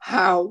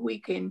how we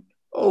can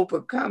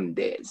overcome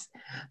this.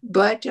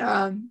 But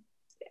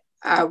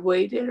I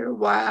waited a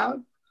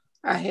while.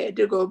 I had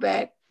to go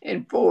back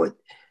and forth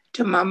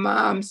to my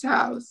mom's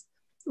house,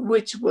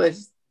 which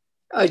was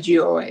a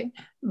joy,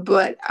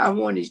 but I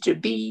wanted to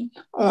be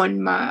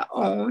on my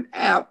own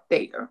out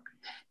there.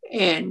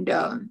 And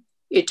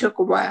it took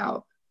a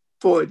while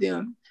for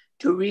them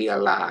to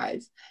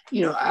realize,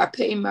 I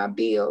pay my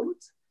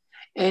bills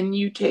and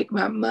you take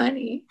my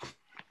money.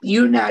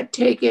 You're not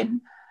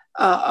taking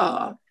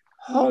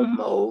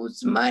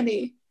homo's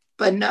money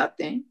for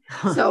nothing.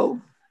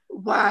 So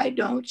why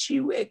don't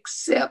you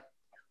accept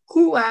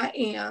who I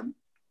am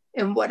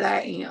and what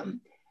I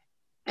am?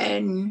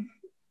 And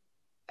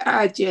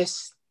I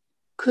just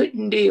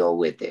couldn't deal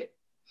with it.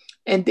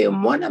 And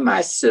then one of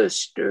my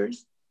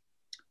sisters,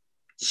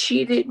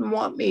 she didn't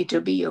want me to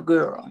be a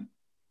girl.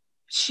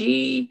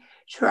 She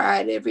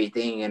tried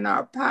everything in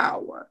her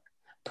power,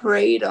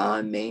 preyed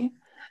on me,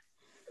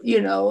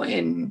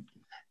 and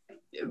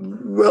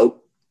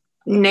wrote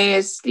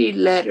nasty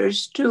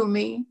letters to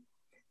me,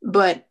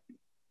 but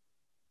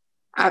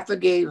I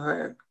forgave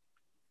her.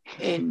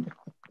 And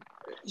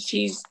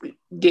she's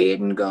dead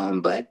and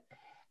gone, but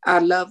I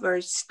love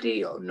her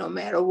still, no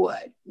matter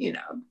what,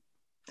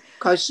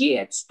 because she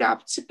had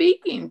stopped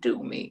speaking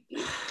to me.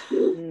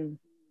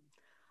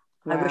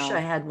 Wow. I wish I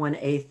had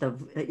 1/8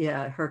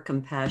 of her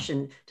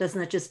compassion. Doesn't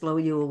that just blow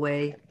you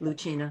away,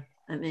 Luchina?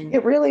 I mean,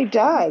 it really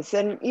does.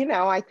 And,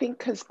 I think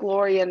because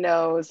Gloria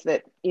knows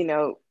that,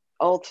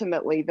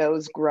 ultimately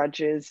those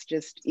grudges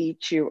just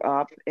eat you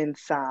up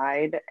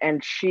inside.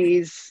 And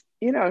she's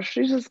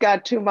just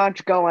got too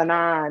much going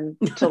on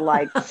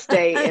to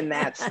stay in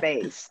that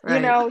space.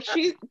 Right.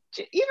 She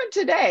even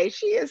today,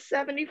 she is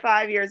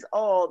 75 years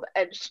old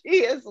and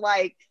she is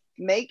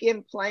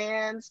making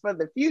plans for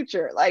the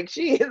future.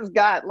 She has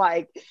got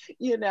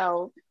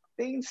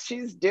things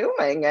she's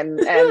doing and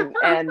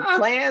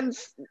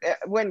plans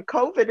when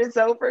COVID is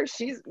over.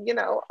 She's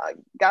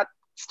got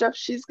stuff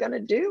she's gonna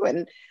do,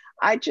 and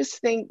I just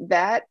think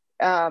that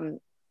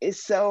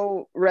is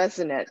so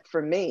resonant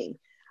for me.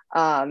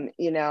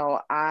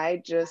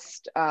 I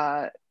just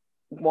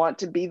want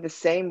to be the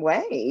same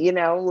way,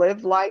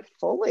 live life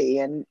fully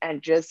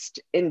and just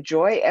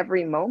enjoy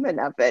every moment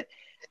of it.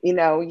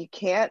 You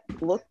can't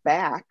look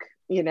back,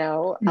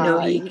 No,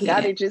 you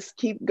got to just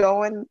keep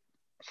going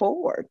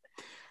forward.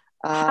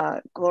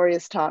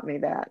 Gloria's taught me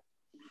that.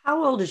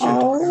 How old is your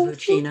daughter,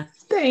 Luchina?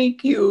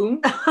 Thank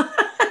you.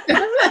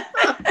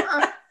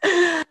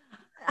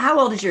 How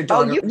old is your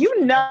daughter? Oh,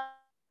 you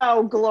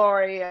know,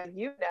 Gloria,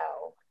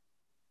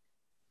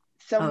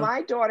 So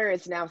my daughter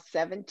is now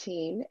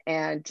 17,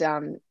 and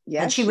and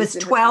she was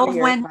 12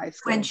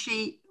 when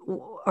she,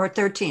 or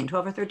 13,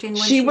 12 or 13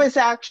 when she was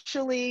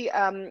actually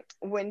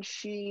when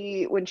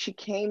she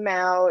came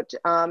out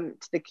to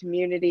the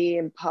community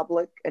in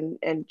public and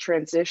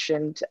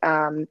transitioned,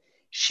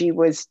 she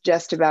was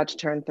just about to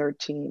turn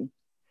 13.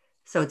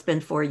 So it's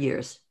been 4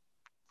 years.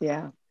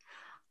 Yeah.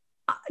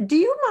 Do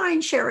you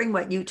mind sharing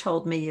what you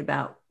told me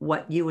about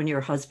what you and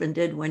your husband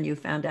did when you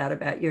found out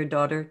about your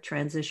daughter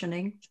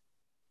transitioning?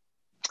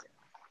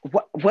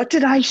 What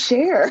did I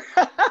share?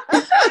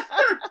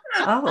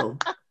 Oh,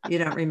 you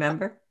don't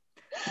remember?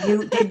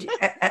 You did.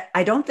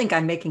 I don't think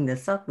I'm making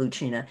this up,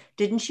 Luchina.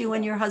 Didn't you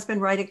and your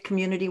husband write a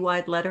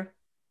community-wide letter?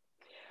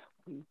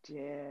 We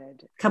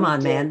did. Come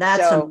on, man.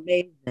 That's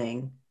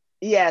amazing.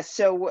 Yeah.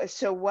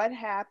 So what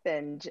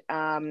happened?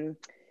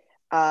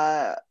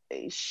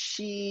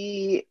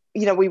 She,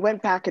 we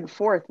went back and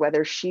forth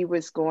whether she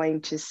was going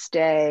to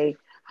stay.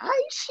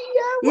 Hi, Shea.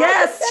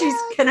 Yes, she's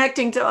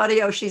connecting to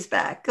audio. She's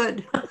back.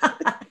 Good.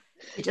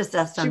 She just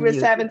asked on She was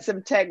mute. having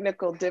some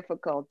technical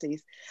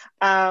difficulties.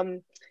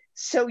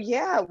 So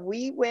yeah,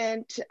 we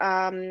went,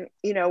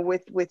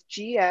 with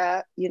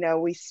Gia,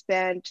 we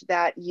spent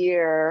that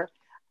year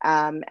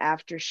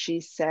after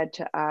she said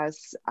to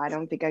us, I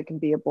don't think I can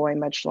be a boy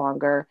much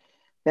longer.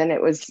 Then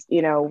it was,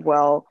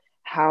 well,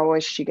 how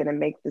is she going to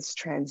make this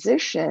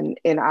transition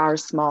in our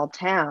small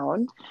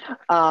town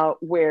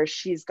where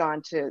she's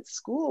gone to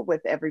school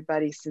with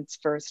everybody since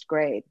first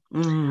grade?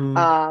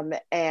 And,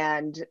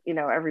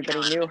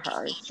 everybody knew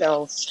her.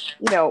 So,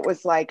 it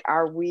was like,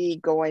 are we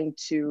going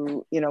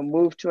to,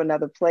 move to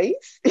another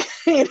place?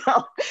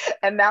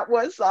 And that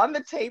was on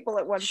the table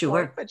at one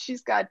point, but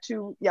she's got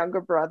 2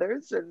 younger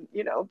brothers and,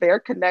 they're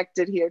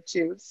connected here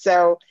too.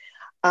 So,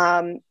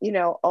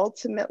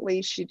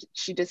 ultimately she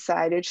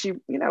decided, she,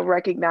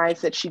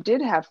 recognized that she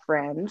did have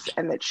friends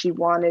and that she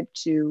wanted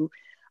to,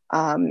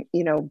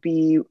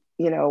 be,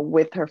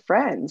 with her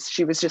friends.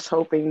 She was just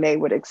hoping they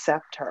would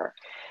accept her.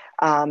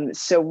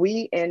 So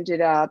we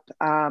ended up,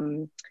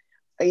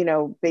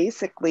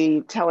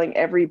 basically telling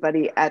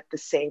everybody at the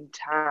same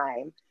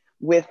time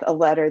with a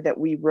letter that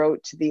we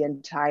wrote to the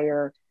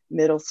entire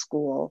middle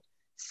school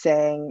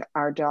saying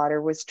our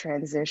daughter was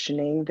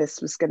transitioning.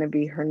 This was going to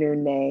be her new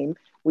name.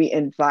 We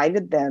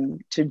invited them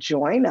to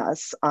join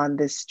us on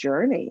this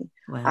journey,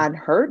 on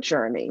her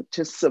journey,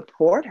 to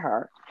support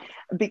her,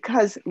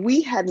 because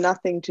we had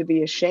nothing to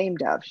be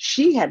ashamed of.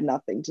 She had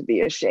nothing to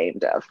be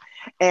ashamed of.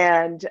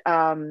 And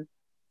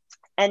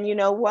you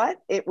know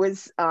what? It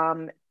was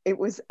it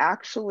was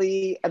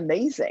actually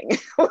amazing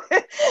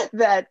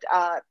that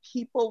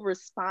people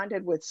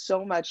responded with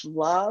so much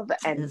love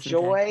and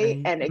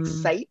joy and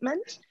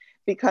excitement,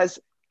 because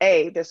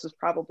this was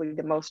probably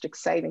the most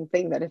exciting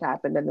thing that had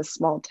happened in this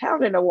small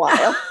town in a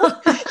while.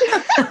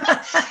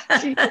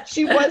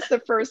 she was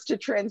the first to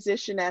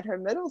transition at her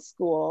middle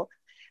school.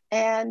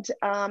 And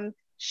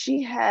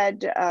she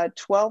had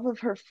 12 of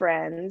her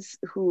friends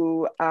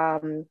who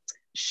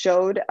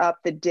showed up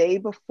the day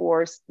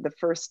before the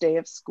first day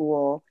of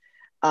school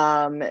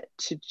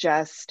to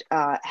just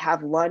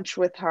have lunch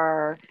with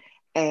her.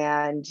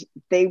 And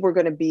they were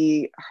going to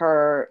be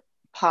her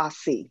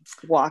posse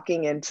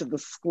walking into the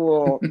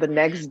school the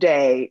next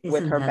day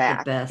with her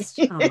back. The best?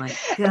 Oh my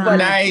God. But,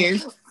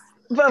 nice.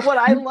 But what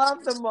I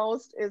love the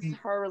most is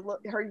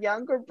her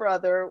younger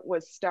brother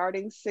was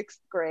starting 6th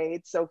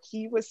grade. So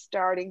he was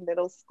starting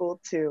middle school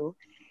too.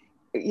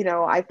 You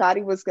know, I thought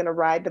he was going to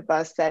ride the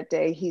bus that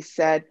day. He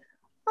said,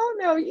 "Oh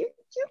no, you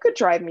could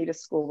drive me to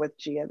school with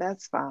Gia.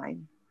 That's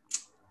fine."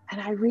 And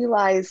I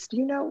realized,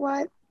 you know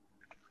what?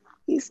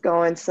 He's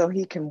going so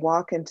he can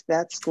walk into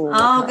that school.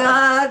 Oh,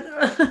 God.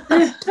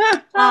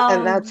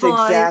 And that's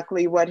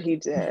exactly what he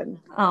did.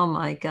 Oh,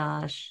 my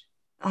gosh.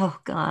 Oh,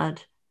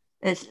 God.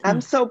 I'm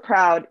so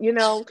proud. You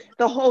know,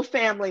 the whole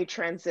family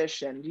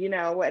transitioned, you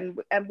know, and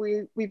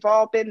we've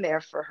all been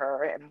there for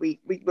her, and we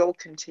will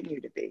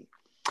continue to be.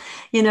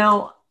 You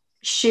know,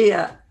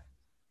 Shea,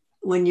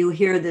 when you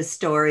hear this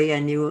story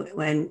and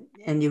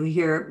you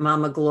hear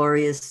Mama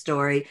Gloria's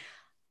story,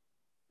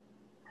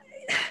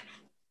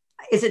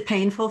 is it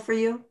painful for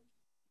you?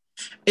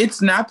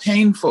 It's not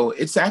painful.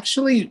 It's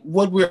actually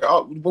what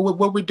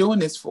we're doing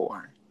this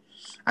for.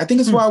 I think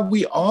it's why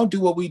we all do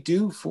what we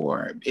do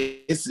for.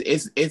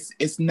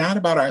 It's not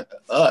about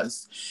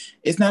us.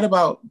 It's not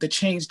about the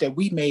change that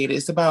we made.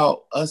 It's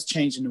about us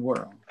changing the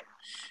world.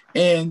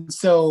 And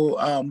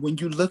so when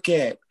you look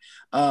at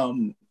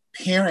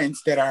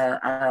parents that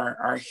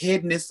are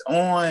heading this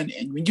on,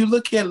 and when you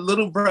look at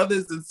little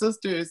brothers and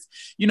sisters,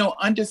 you know,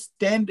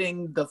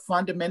 understanding the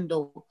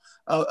fundamental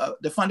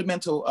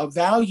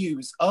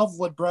values of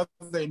what brother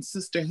and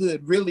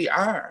sisterhood really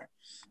are,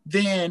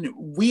 then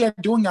we are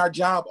doing our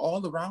job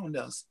all around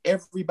us,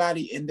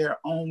 everybody in their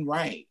own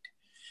right.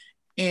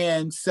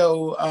 And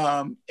so,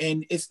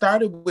 and it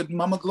started with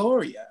Mama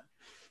Gloria.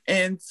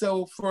 And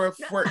so for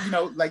you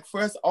know, like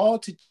for us all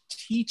to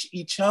teach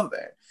each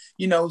other,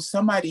 you know,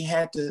 somebody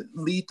had to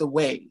lead the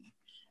way.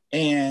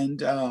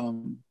 And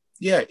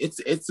yeah,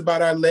 it's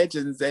about our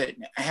legends that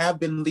have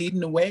been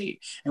leading the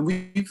way. And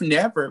we've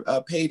never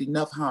paid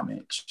enough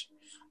homage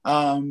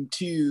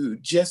to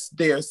just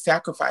their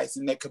sacrifice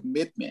and their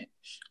commitment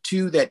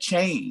to that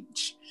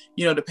change,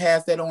 you know, to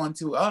pass that on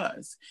to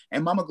us.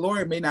 And Mama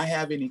Gloria may not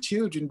have any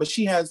children, but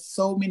she has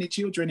so many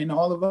children in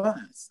all of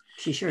us.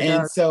 She sure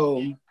does.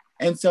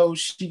 And so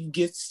she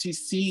gets to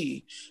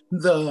see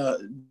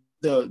the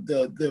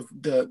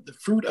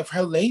fruit of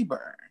her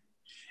labor,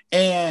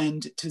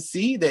 and to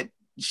see that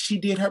she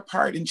did her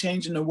part in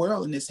changing the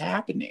world, and it's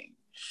happening.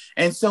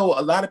 And so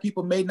a lot of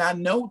people may not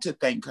know to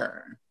thank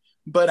her,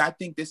 but I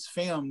think this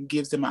film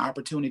gives them an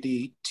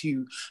opportunity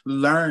to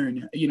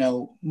learn, you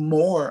know,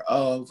 more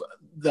of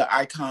the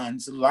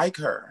icons like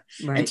her,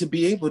 right, and to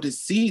be able to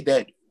see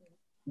that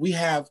we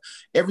have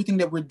everything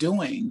that we're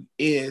doing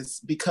is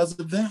because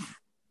of them.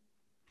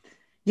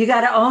 You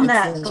got to own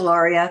that,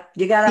 Gloria.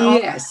 You got to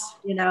own it,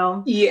 you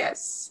know?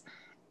 Yes.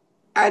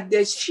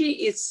 She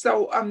is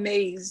so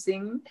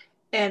amazing,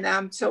 and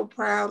I'm so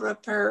proud of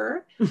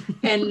her.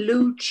 And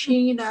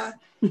Luchina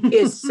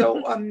is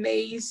so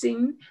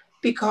amazing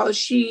because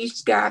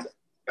she's got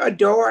a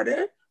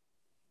daughter,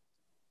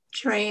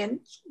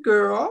 trans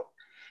girl,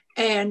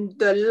 and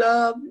the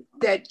love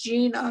that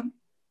Gina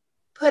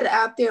put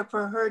out there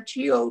for her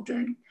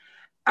children,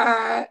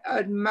 I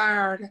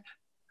admired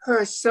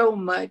her so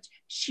much.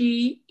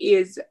 She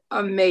is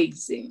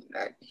amazing.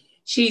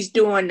 She's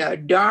doing a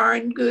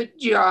darn good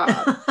job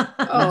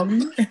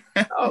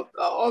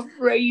of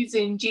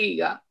raising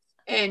Gia,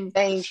 and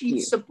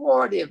she's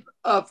supportive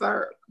of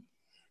her.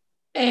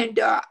 And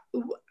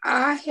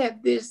I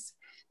have this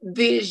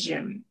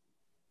vision,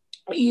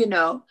 you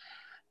know,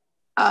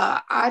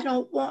 I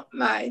don't want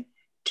my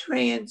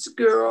trans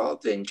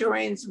girls and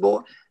trans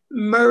boys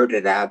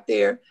murdered out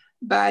there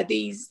by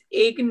these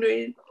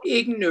ignorant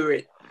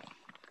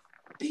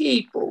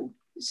people,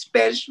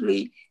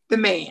 especially the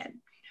man.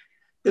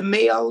 The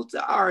males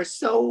are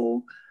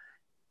so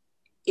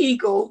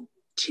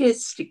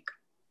egotistic,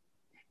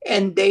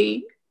 and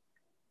they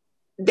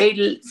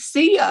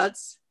see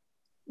us,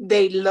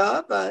 they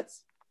love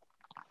us,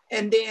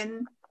 and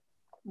then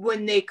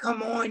when they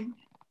come on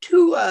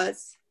to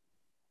us,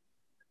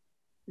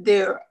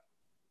 they're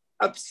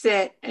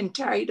upset and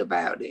tight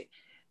about it.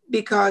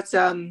 Because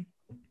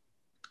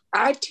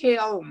I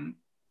tell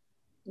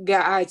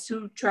guys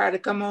who try to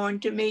come on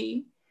to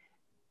me,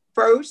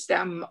 first,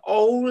 I'm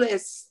old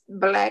as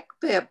black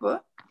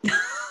pepper.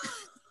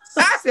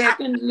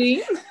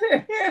 Secondly,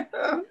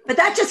 but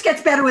that just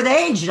gets better with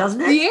age,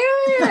 doesn't it?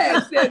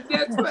 Yes,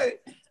 that's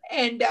what.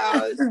 And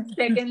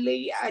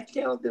secondly, I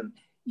tell them,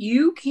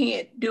 you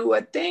can't do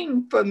a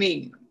thing for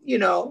me. You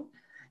know,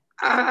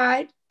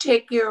 I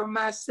take care of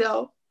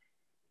myself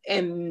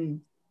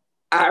and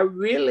I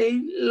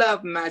really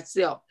love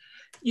myself.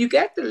 You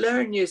got to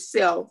learn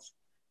yourself,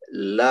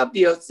 love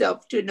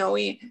yourself to no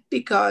end,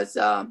 because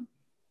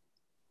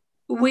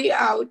we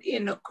out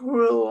in a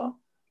cruel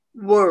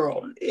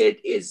world.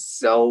 It is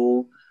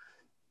so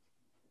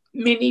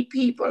many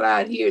people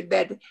out here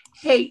that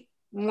hate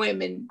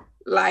women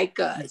like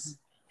us.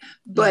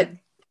 But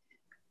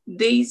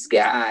these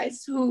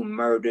guys who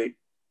murdered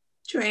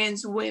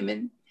trans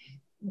women,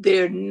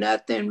 they're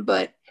nothing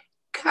but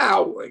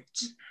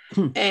cowards.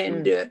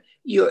 And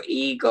your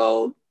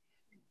ego,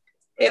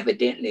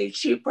 evidently,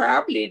 she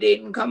probably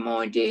didn't come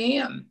on to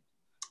him.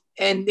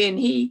 And then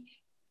he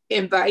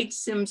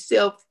invites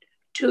himself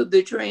to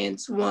the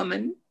trans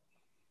woman.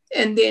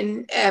 And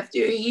then after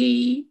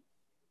he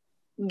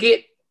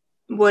get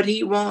what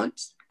he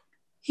wants,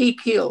 he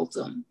kills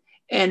them.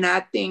 And I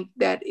think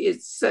that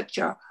is such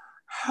a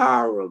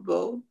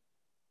horrible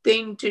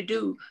thing to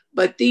do.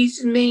 But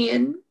these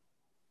men,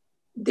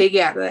 they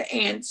got to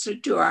answer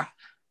to a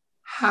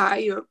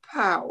higher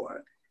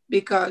power,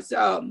 because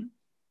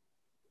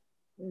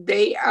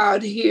they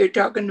out here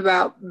talking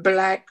about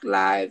Black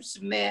Lives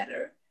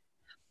Matter.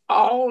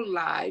 All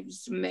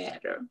lives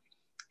matter.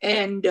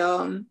 And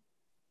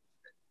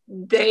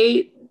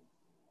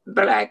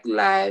Black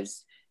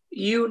Lives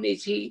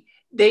Unity,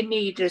 they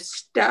need to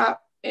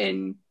stop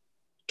and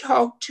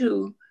talk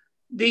to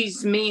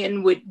these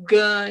men with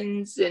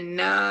guns and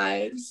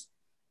knives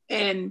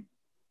and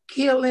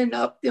killing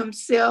up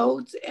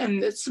themselves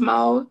and the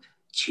small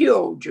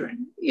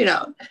children, you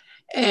know.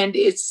 And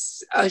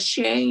it's a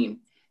shame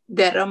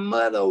that a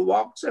mother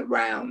walks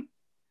around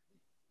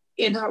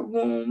in her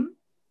womb,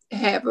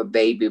 have a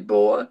baby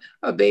boy,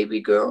 a baby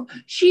girl.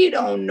 She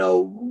don't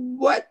know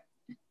what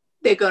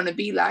they're going to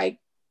be like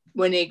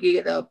when they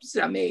get up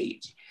some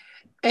age.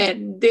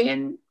 And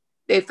then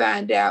they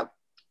find out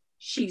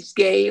she's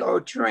gay or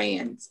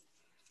trans.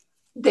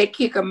 They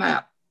kick them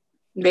out.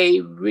 They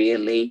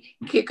really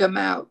kick them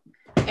out.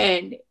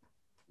 And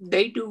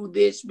they do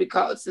this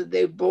because of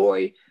their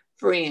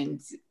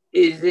boyfriends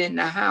is in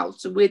the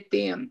house with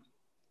them.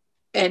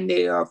 And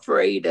they are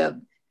afraid of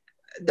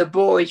the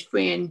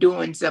boyfriend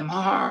doing some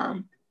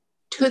harm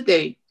to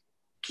their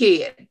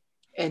kid.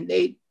 And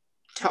they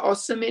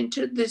toss them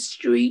into the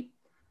street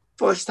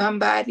for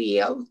somebody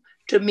else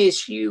to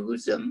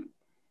misuse them.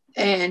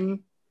 And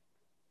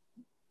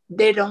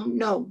they don't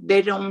know.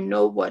 They don't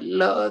know what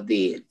love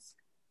is.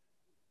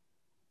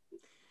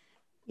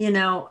 You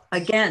know,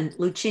 again,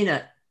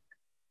 Luchina,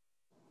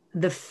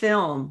 the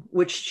film,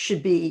 which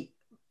should be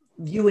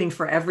viewing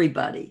for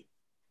everybody,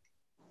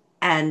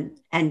 and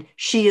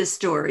Shea's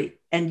story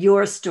and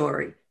your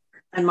story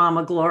and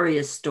Mama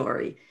Gloria's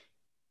story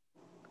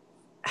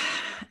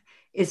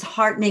is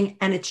heartening,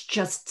 and it's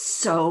just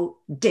so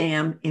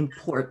damn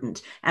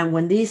important. And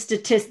when these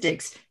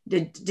statistics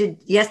did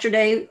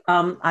yesterday,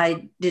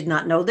 I did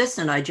not know this,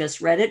 and I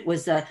just read it,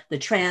 was the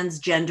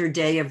Transgender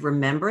Day of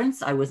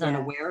Remembrance. I was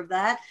unaware of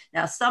that.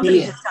 Now,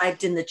 somebody has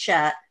typed in the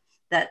chat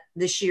that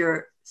this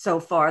year so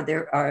far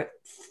there are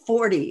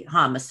 40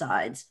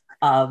 homicides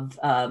of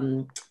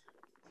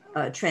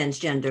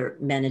transgender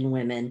men and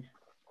women.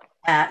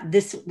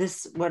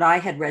 This what I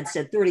had read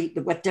said 30.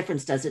 What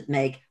difference does it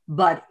make?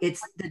 But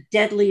it's the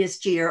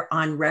deadliest year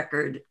on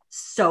record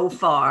so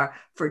far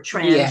for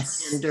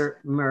transgender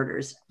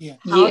murders.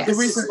 How does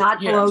this not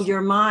blow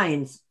your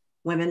minds,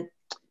 women?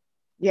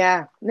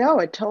 Yeah, no,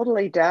 it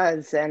totally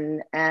does.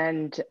 And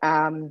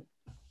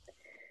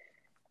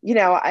you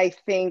know, I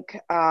think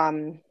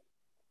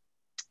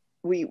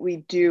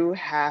we do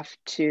have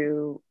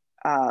to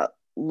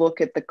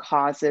look at the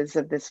causes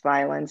of this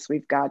violence.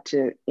 We've got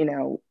to, you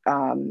know,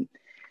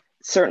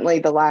 certainly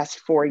the last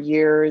 4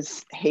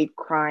 years, hate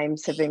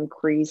crimes have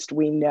increased.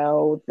 We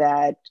know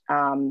that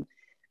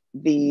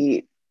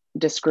the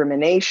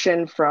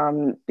discrimination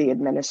from the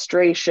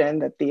administration,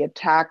 that the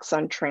attacks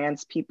on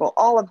trans people,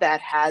 all of that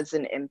has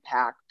an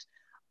impact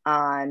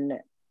on,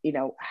 you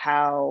know,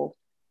 how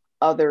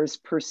others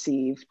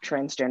perceive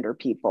transgender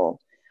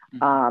people.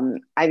 I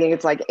think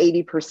it's like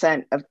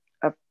 80%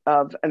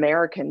 of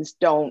Americans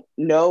don't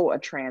know a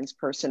trans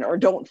person or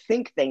don't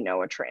think they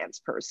know a trans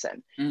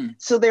person.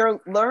 So they're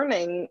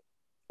learning,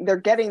 they're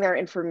getting their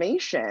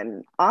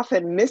information,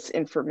 often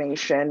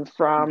misinformation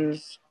from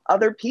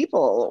other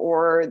people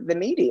or the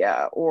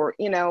media, or,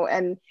 you know,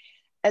 and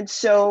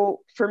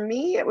so for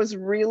me, it was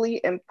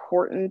really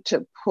important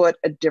to put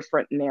a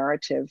different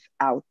narrative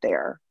out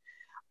there,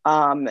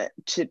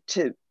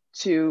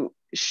 to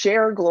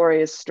share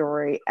Gloria's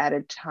story at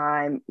a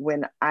time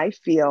when I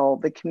feel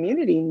the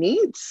community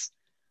needs,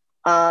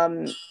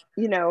 you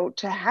know,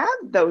 to have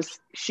those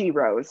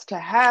sheroes, to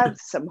have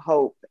some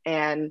hope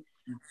and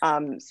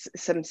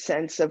some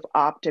sense of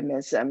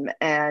optimism,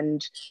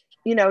 and,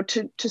 you know,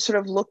 to sort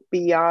of look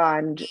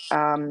beyond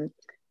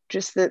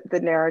just the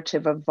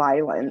narrative of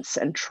violence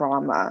and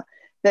trauma,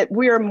 that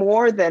we are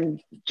more than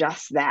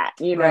just that,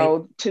 you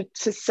know, to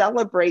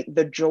celebrate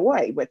the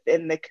joy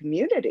within the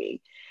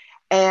community.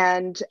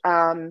 And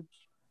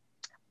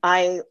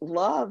I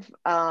love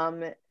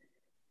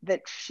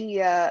that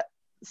Shea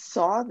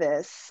saw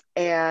this,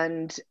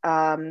 and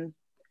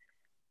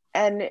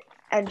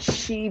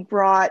she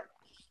brought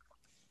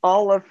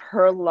all of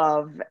her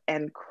love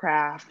and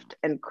craft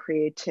and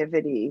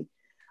creativity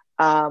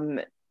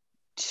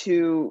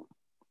to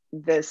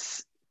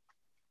this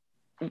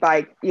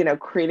by, you know,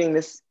 creating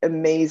this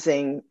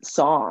amazing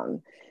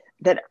song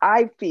that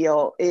I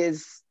feel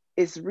is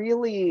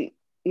really,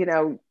 you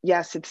know,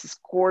 yes, it's this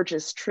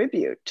gorgeous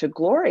tribute to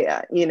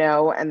Gloria, you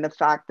know, and the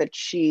fact that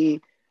she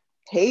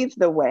paved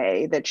the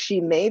way, that she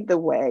made the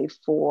way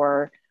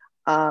for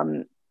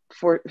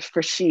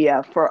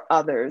Shea, for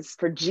others,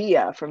 for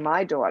Gia, for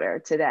my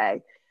daughter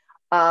today.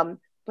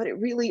 But it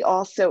really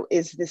also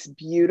is this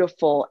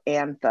beautiful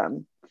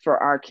anthem for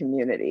our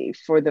community,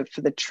 for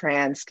the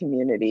trans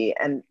community,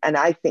 and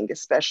I think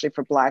especially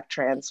for Black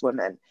trans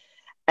women.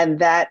 And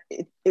that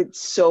it's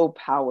so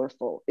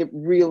powerful. It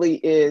really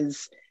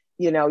is.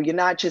 You know, you're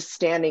not just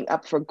standing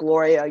up for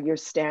Gloria, you're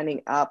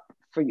standing up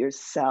for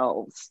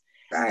yourselves.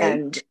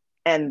 Right.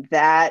 And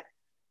that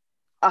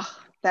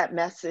that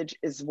message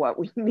is what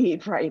we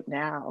need right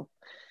now.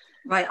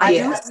 Right.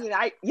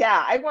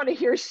 I want to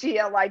hear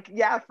Shea, like,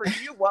 yeah, for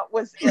you, what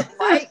was it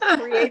like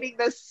creating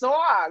this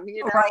song?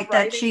 You know, right,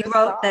 that she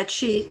wrote, that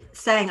she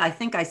sang. I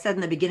think I said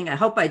in the beginning, I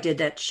hope I did,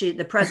 that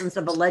The Presence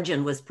of a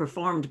Legend was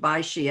performed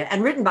by Shea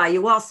and written by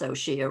you also,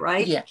 Shea,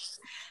 right? Yes.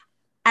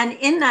 And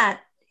in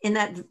that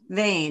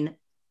vein,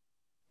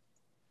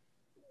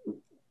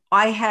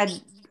 I had,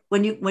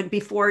 when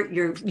before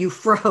you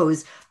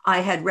froze,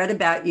 I had read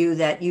about you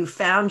that you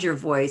found your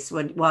voice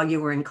while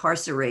you were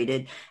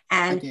incarcerated,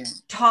 and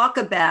talk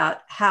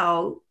about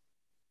how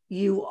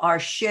you are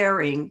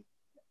sharing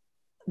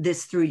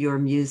this through your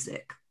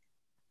music.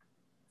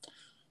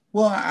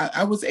 Well,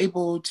 I was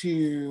able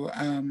to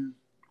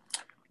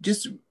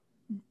just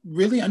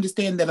really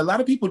understand that a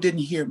lot of people didn't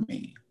hear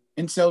me.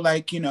 And so,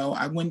 like, you know,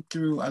 I went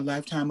through a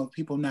lifetime of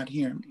people not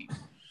hearing me.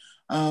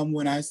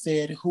 When I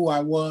said who I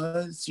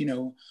was, you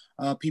know,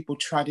 people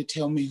tried to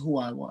tell me who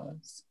I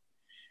was.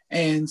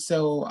 And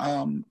so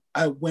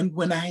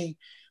when I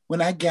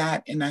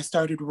got and I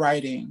started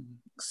writing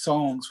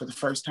songs for the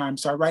first time,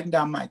 started writing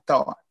down my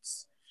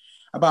thoughts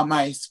about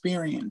my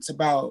experience,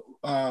 about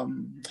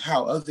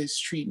how others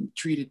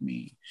treated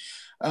me,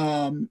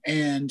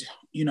 and,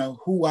 you know,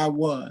 who I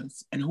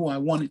was and who I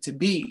wanted to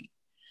be.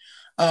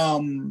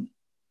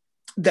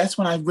 That's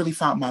when I really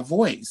found my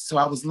voice. So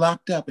I was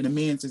locked up in a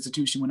men's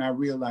institution when I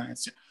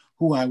realized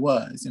who I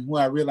was, and who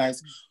I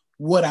realized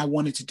what I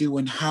wanted to do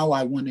and how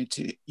I wanted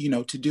to, you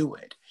know, to do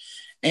it.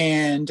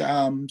 And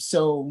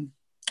so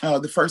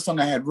the first song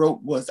I had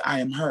wrote was I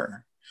Am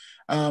Her,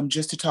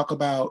 just to talk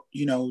about,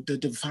 you know, the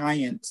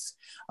defiance,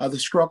 the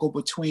struggle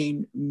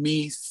between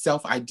me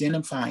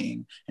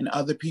self-identifying and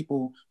other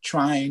people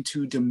trying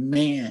to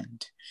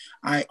demand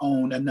I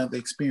own another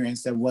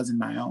experience that wasn't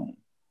my own.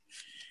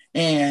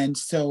 And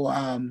so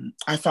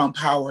I found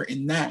power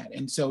in that.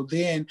 And so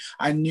then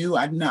I knew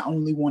I not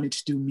only wanted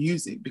to do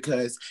music,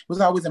 because it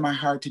was always in my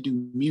heart to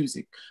do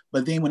music,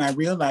 but then when I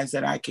realized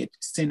that I could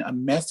send a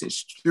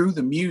message through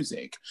the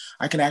music,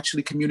 I could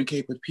actually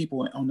communicate with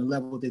people on the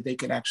level that they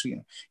could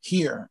actually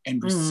hear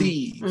and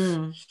receive.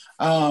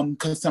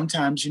 Because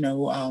sometimes, you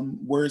know,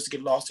 words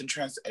get lost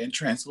in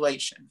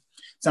translation.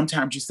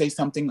 Sometimes you say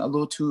something a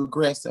little too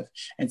aggressive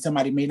and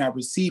somebody may not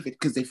receive it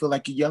because they feel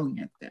like you're yelling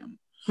at them.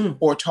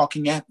 Or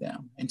talking at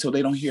them until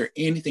they don't hear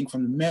anything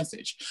from the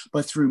message.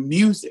 But through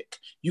music,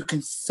 you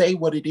can say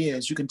what it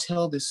is. You can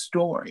tell this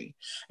story.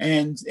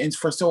 And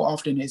for so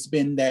often, it's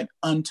been that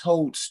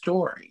untold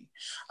story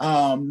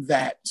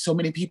that so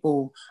many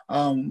people,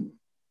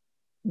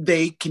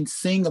 they can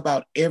sing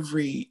about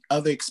every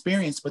other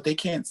experience, but they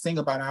can't sing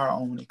about our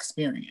own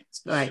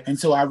experience. Right. And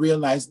so I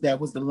realized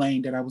that was the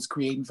lane that I was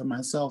creating for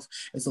myself.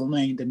 It's a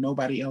lane that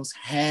nobody else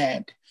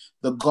had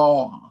the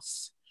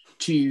gauze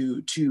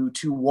to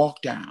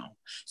walk down.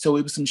 So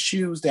it was some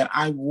shoes that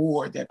I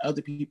wore that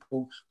other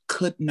people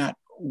could not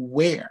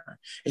wear,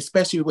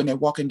 especially when they're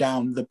walking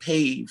down the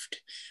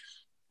paved,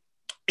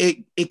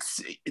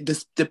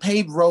 the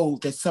paved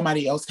road that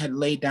somebody else had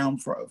laid down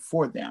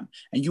for them.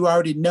 And you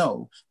already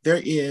know there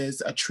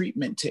is a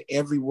treatment to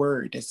every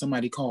word that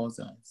somebody calls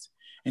us.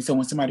 And so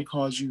when somebody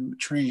calls you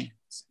trans,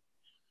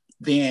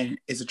 then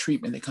it's a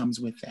treatment that comes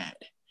with that.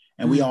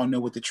 And we all know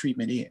what the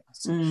treatment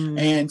is.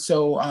 And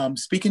so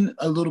speaking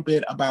a little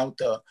bit about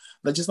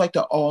just like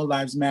the All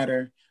Lives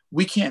Matter,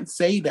 we can't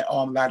say that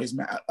all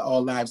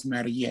lives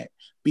matter yet,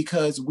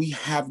 because we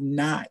have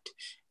not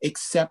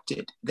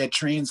accepted that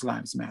trans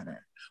lives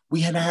matter.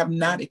 We have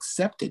not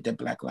accepted that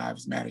Black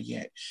lives matter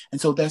yet.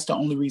 And so that's the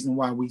only reason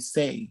why we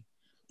say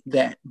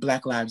that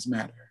Black lives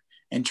matter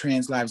and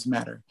trans lives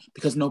matter,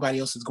 because nobody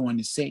else is going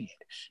to say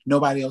it.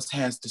 Nobody else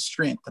has the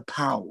strength, the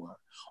power,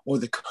 or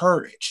the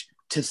courage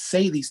to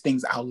say these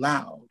things out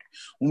loud.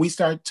 When we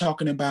start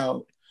talking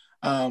about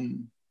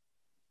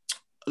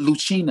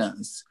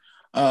Luchina's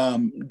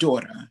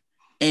daughter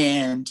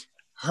and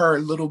her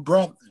little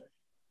brother,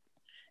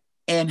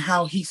 and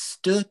how he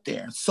stood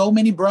there. So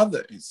many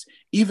brothers,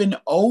 even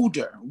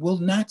older, will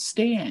not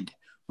stand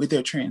with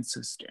their trans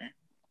sister.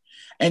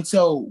 And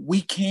so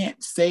we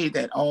can't say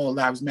that all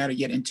lives matter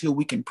yet until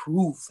we can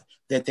prove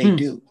that they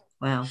do.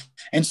 Wow.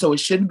 And so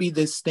it shouldn't be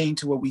this thing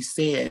to what we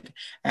said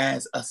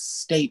as a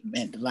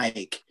statement,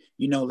 like,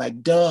 you know,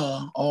 like,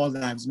 duh, all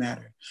lives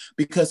matter,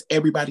 because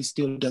everybody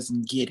still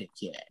doesn't get it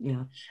yet.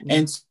 Yeah.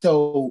 And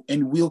so,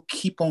 and we'll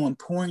keep on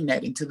pouring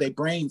that into their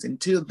brains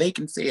until they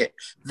can say it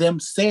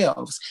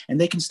themselves,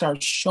 and they can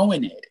start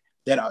showing it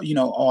that, you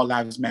know, all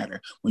lives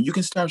matter. When you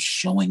can start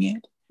showing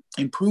it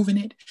and proving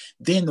it,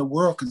 then the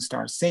world can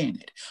start saying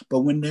it.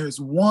 But when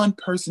there's one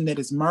person that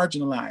is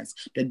marginalized,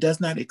 that does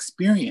not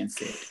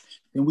experience it,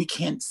 then we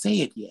can't say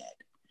it yet.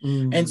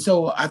 And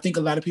so I think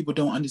a lot of people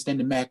don't understand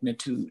the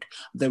magnitude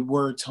that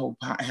words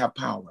have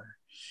power.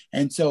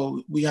 And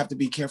so we have to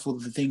be careful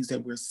of the things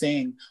that we're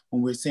saying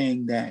when we're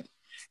saying that,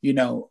 you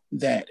know,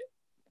 that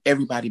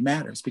everybody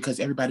matters,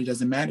 because everybody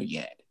doesn't matter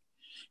yet.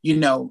 You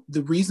know,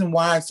 the reason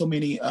why so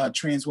many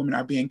trans women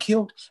are being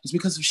killed is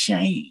because of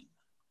shame.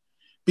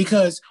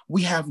 Because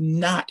we have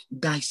not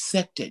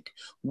dissected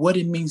what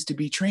it means to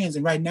be trans.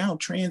 And right now,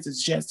 trans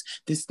is just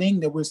this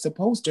thing that we're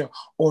supposed to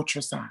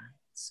ostracize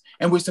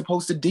and we're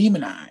supposed to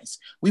demonize.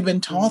 We've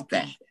been taught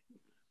that.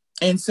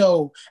 And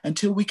so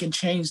until we can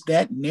change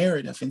that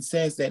narrative and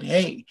says that,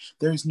 hey,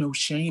 there's no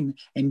shame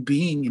in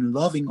being and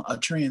loving a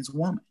trans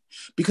woman,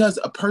 because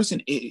a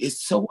person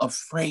is so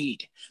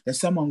afraid that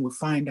someone would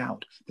find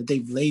out that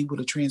they've laid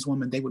with a trans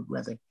woman, they would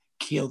rather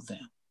kill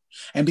them.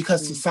 And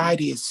because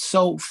society is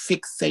so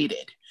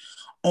fixated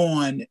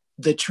on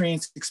the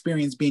trans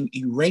experience being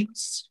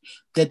erased,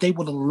 that they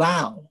would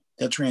allow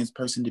the trans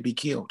person to be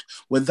killed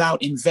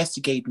without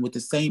investigating with the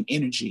same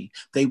energy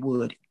they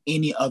would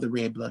any other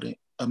red-blooded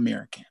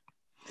American.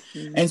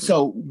 And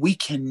so we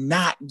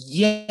cannot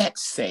yet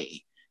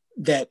say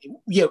that,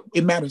 yeah,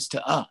 it matters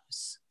to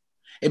us.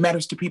 It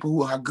matters to people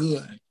who are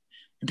good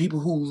and people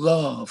who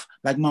love,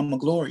 like Mama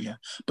Gloria,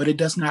 but it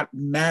does not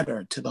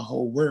matter to the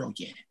whole world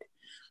yet.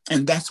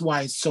 And that's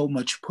why it's so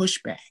much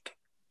pushback.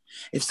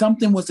 If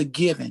something was a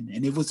given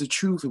and it was a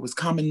truth, it was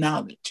common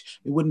knowledge,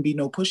 it wouldn't be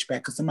no pushback,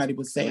 because somebody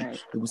would say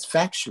it was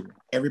factual.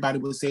 Everybody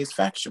would say it's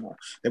factual.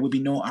 There would be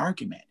no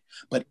argument.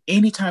 But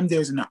anytime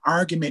there's an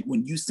argument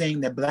when you're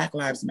saying that Black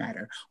lives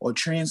matter or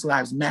trans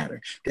lives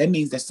matter, that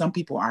means that some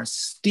people are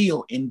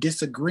still in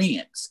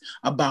disagreement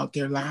about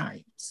their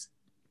lives.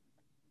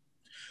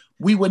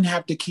 We wouldn't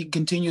have to keep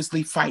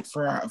continuously fight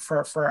for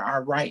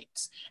our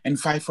rights and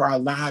fight for our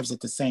lives at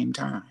the same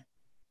time.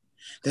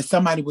 That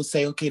somebody would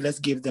say, okay, let's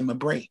give them a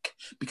break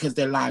because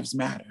their lives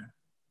matter.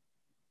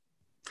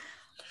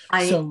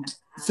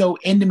 So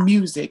in the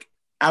music,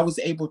 I was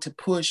able to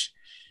push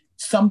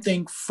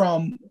something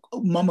from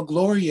Mama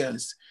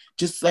Gloria's,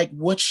 just like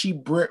what she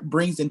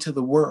brings into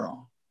the world.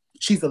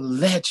 She's a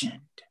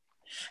legend.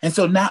 And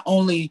so not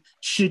only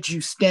should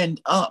you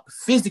stand up,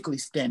 physically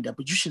stand up,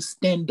 but you should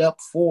stand up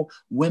for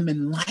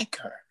women like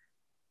her.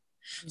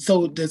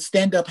 So the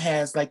stand up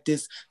has like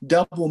this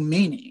double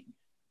meaning.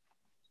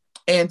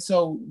 And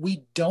so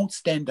we don't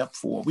stand up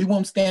for. We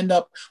won't stand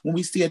up when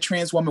we see a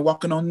trans woman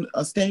walking on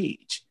a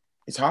stage.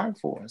 It's hard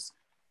for us.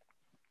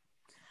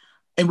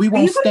 And we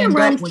won't stand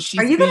up when she's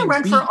being beat. Are you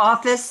going to run for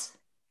office?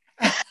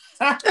 You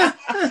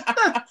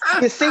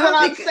see what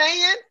I'm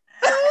saying?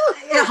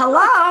 Yeah,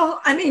 hello.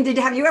 I mean,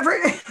 have you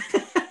ever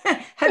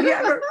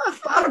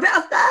thought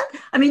about that?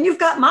 I mean, you've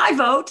got my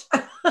vote.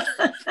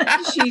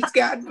 She's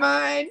got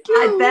mine too.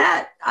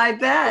 I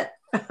bet.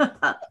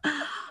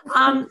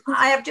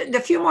 I have a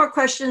few more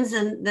questions,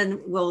 and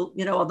then we'll,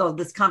 although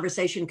this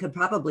conversation could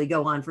probably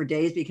go on for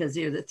days because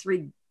you're the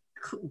three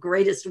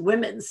greatest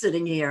women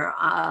sitting here.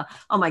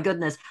 Oh my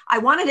goodness. I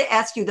wanted to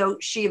ask you though,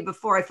 Shea,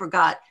 before I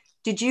forgot,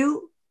 did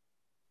you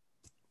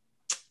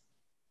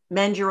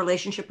mend your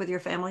relationship with your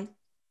family?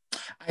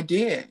 I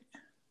did.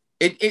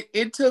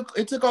 It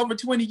took over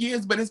 20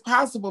 years, but it's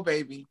possible,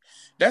 baby.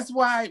 That's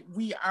why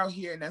we are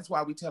here, and that's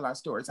why we tell our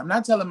stories. I'm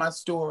not telling my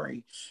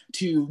story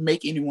to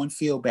make anyone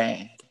feel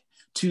bad,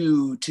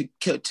 to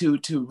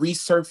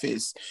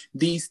resurface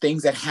these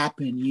things that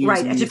happened years right,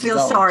 and and to feel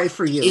ago. sorry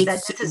for you.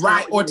 That's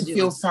right, or to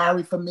feel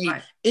sorry for me.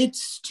 Right.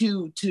 It's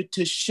to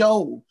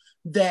show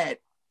that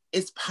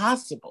it's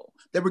possible,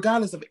 that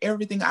regardless of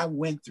everything I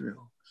went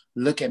through,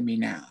 look at me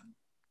now.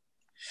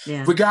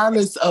 Yeah.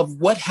 Regardless of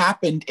what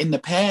happened in the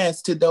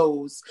past to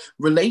those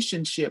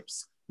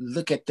relationships,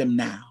 look at them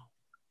now.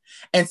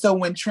 And so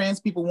when trans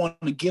people want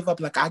to give up,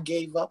 like I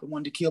gave up and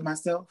wanted to kill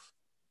myself,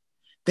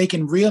 they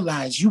can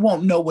realize you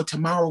won't know what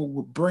tomorrow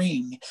will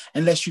bring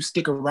unless you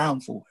stick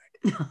around for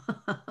it.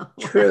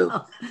 True.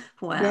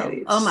 Wow.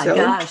 Oh my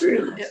gosh.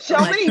 True. So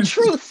many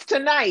truths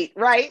tonight,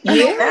 right?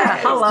 Yeah.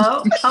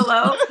 Hello.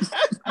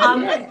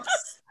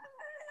 Yes.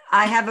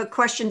 I have a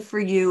question for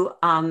you,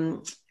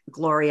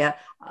 Gloria.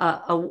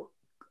 A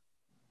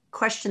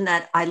question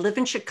that I live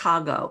in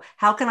Chicago.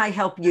 How can I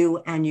help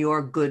you and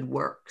your good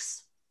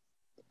works?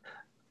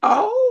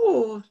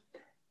 Oh,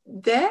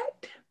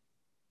 that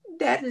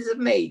is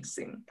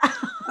amazing.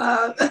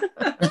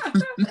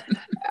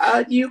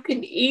 You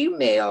can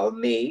email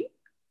me.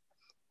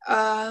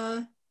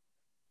 Can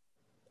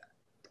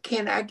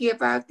I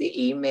give out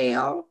the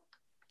email?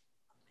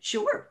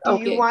 Sure.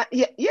 Do you want?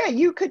 Yeah,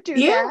 you could do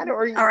that.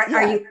 Or all right.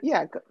 Are you?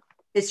 Yeah.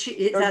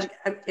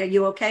 Are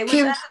you okay with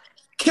that?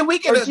 Can we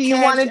get or do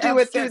you want to do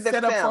it through the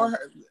set film? up for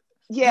her?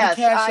 Yes,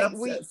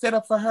 set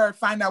up for her.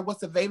 Find out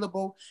what's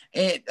available,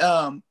 and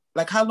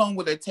like how long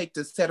will it take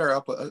to set her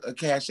up a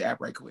Cash App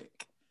right quick?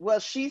 Well,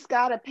 she's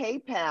got a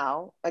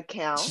PayPal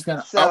account.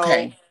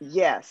 Okay.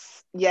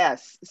 Yes.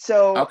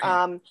 So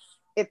okay.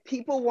 If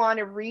people want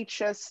to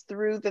reach us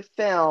through the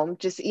film,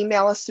 just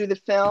email us through the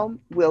film.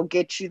 We'll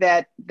get you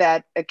that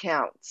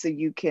account so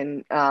you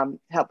can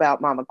help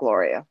out Mama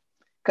Gloria.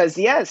 Because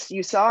yes,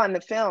 you saw in the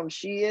film,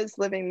 she is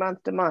living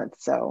month to month.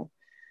 So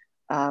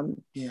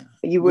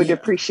you would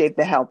appreciate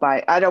the help.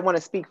 I don't want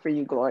to speak for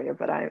you, Gloria,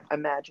 but I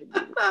imagine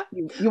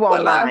you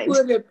won't mind. I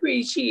would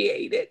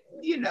appreciate it,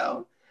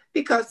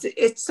 because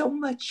it's so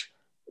much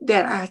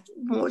that I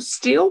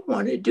still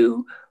want to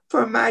do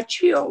for my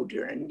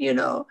children,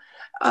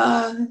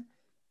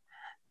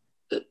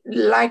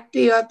 like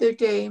the other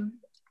day,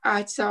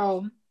 I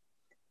saw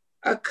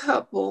a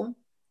couple,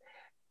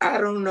 I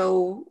don't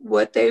know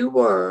what they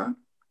were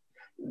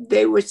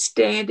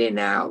standing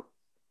out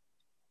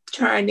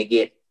trying to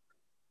get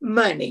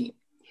money.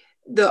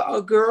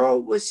 A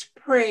girl was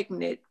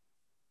pregnant,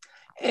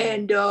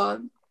 and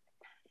I'm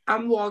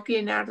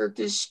walking out of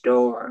the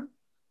store,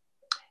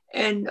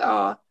 and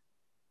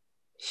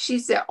she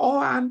said, "Oh,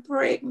 I'm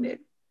pregnant."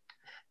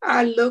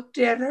 I looked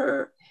at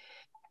her,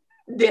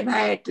 then I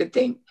had to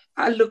think.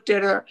 I looked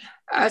at her,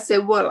 I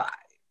said, "Well,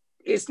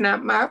 it's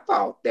not my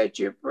fault that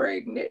you're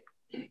pregnant.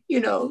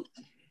 You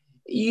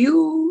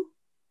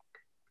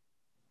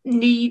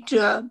need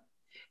to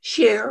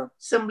share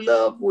some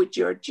love with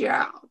your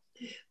child.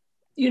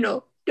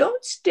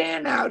 Don't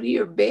stand out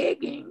here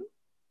begging.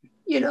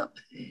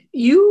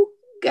 You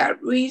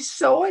got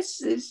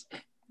resources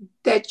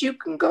that you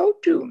can go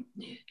to.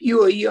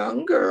 You're a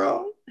young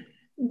girl.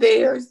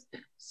 There's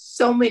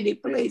so many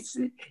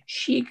places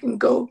she can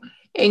go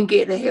and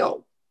get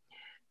help."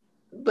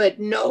 But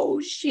no,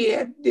 she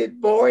had the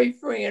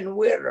boyfriend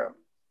with her.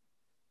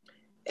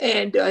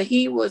 And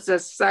he was a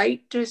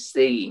sight to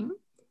see,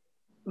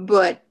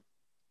 but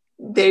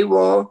they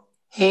were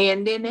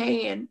hand in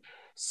hand.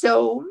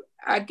 So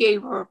I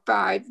gave her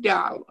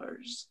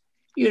 $5,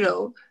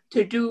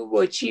 to do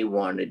what she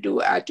wanted to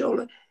do. I told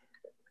her,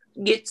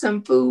 get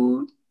some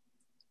food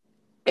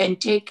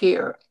and take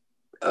care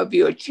of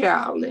your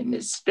child in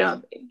the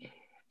stomach.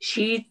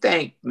 She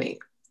thanked me.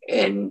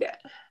 And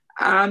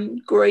I'm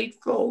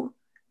grateful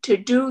to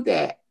do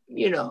that,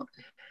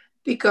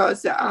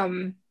 because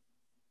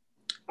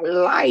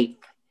life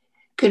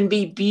can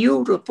be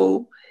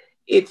beautiful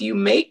if you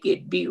make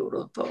it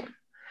beautiful.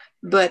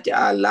 But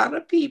a lot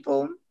of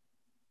people,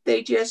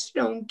 they just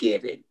don't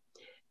get it.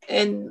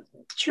 And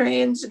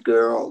trans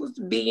girls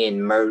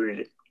being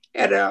murdered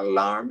at an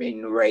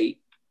alarming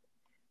rate,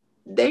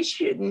 they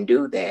shouldn't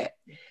do that.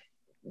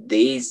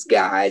 These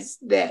guys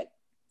that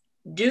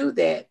do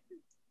that,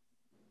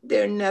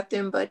 they're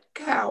nothing but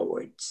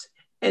cowards.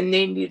 And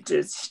they need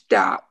to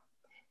stop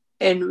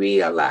and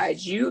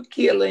realize you're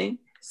killing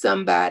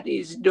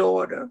somebody's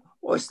daughter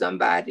or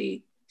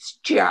somebody's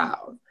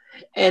child.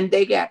 And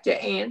they got to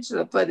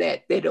answer for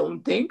that. They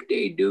don't think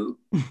they do,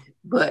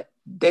 but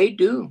they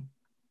do.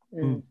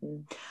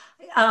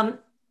 Mm-hmm.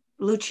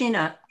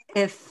 Luchina,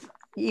 if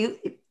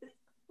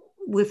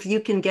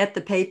you can get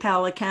the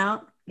PayPal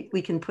account,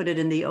 we can put it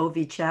in the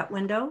OV chat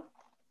window.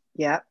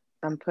 Yeah,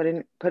 I'm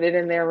putting it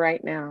in there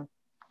right now.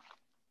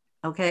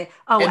 Okay.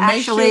 Oh,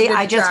 actually,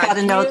 I just got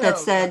a note that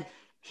said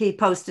he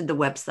posted the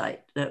website.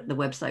 The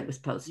website was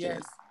posted.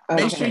 Yes.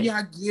 Okay. Make sure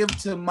y'all give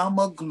to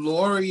Mama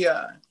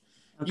Gloria.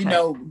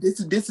 Okay.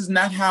 This is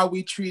not how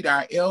we treat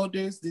our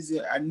elders. This is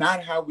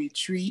not how we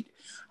treat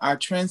our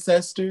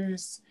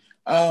ancestors.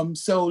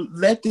 So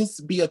let this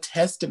be a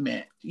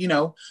testament.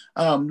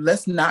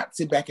 Let's not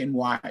sit back and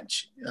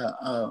watch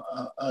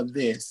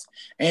this.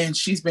 And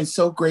she's been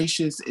so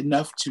gracious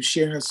enough to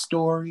share her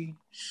story.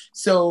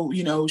 So,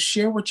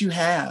 share what you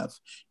have.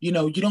 You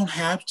don't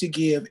have to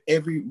give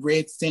every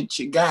red cent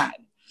you got,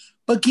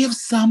 but give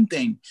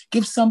something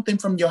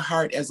from your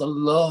heart as a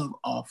love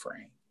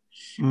offering.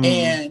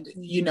 And,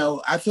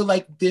 I feel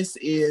like this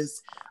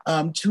is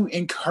to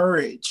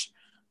encourage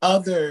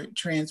other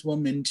trans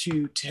women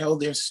to tell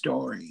their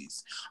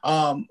stories,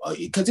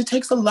 because it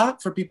takes a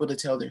lot for people to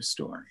tell their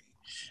story.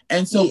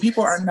 And so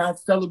people are not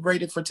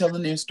celebrated for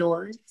telling their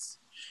stories.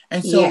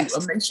 And so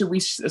make sure we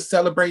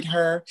celebrate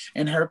her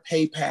and her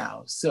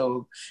PayPal.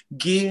 So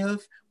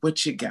give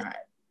what you got.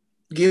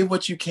 Give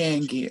what you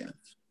can give.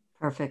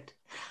 Perfect.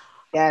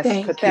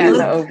 Yes, put that in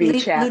the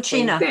OV chat.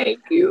 Luchina, thank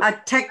you. A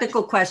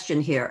technical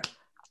question here.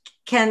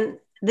 Can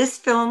this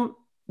film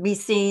be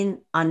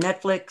seen on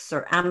Netflix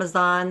or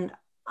Amazon?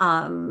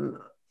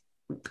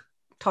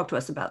 Talk to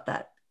us about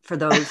that for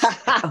those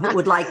who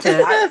would like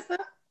to.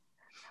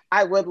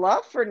 I would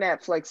love for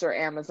Netflix or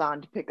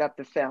Amazon to pick up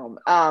the film.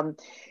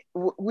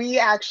 We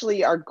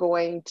actually are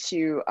going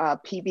to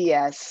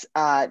PBS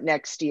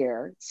next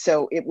year,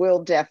 so it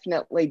will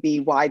definitely be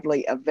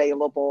widely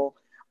available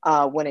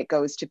when it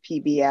goes to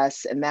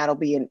PBS, and that'll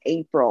be in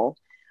April.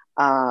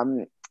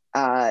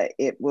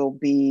 It will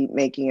be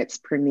making its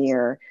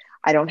premiere.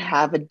 I don't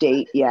have a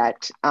date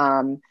yet,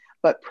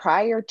 but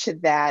prior to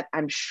that,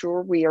 I'm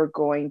sure we are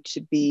going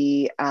to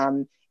be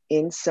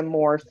in some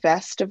more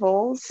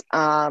festivals.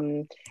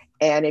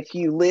 And if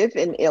you live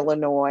in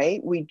Illinois,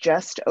 we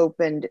just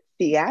opened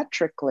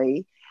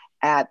theatrically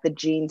at the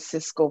Gene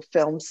Siskel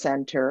Film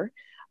Center.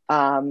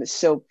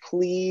 So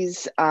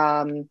please,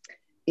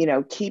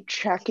 keep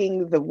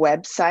checking the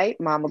website,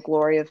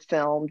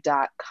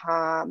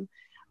 mamagloriafilm.com,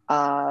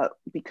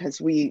 because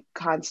we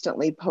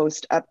constantly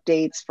post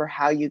updates for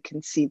how you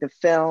can see the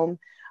film.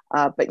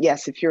 But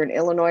yes, if you're an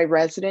Illinois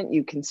resident,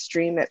 you can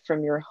stream it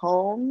from your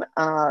home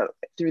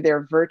through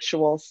their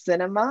virtual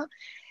cinema.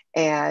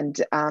 And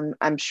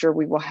I'm sure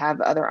we will have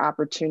other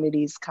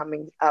opportunities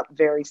coming up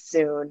very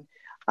soon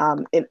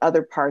in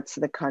other parts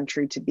of the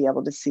country to be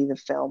able to see the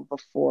film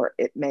before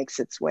it makes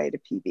its way to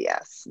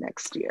PBS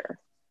next year.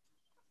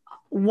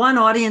 One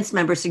audience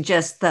member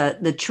suggests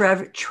that the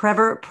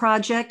Trevor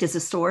Project is a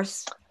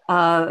source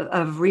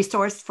of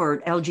resource for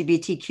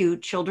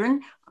LGBTQ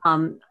children.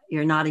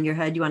 You're nodding your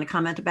head. You want to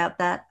comment about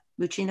that,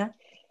 Luchina?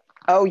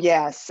 Oh,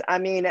 yes. I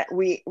mean, I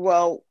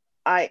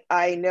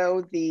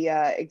know the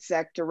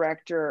exec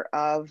director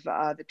of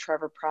the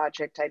Trevor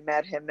Project. I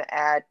met him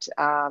at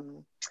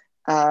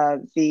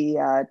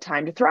the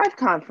Time to Thrive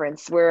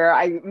conference, where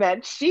I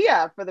met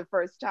Shea for the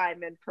first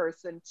time in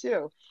person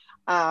too.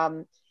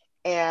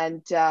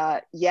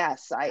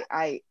 Yes,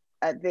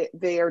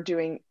 they are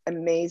doing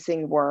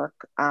amazing work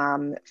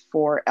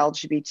for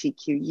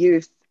LGBTQ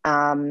youth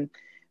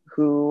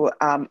who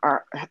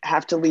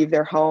have to leave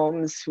their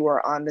homes, who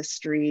are on the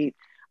street,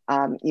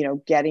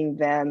 getting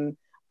them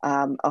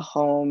a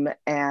home.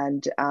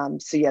 And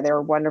so, yeah, they're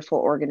a wonderful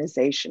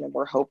organization, and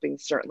we're hoping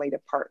certainly to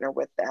partner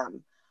with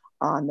them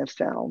on the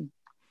film.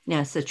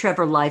 Yes, the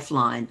Trevor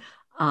Lifeline.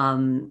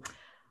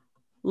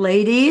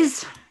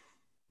 Ladies,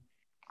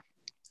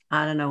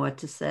 I don't know what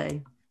to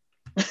say.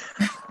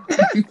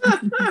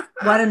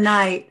 What a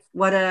night.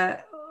 What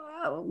a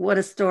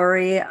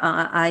story.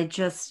 I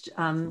just,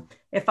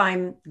 if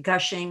I'm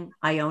gushing,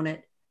 I own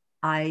it.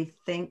 I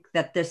think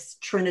that this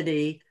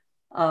trinity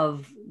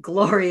of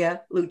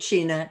Gloria,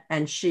 Luchina,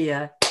 and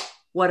Shea,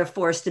 what a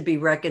force to be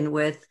reckoned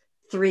with.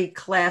 Three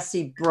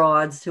classy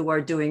broads who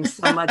are doing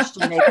so much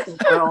to make the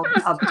world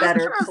a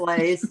better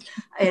place.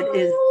 It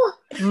is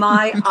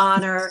my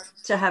honor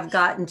to have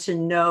gotten to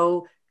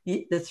know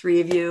the three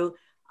of you.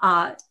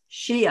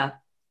 Shea,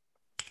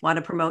 want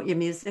to promote your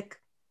music?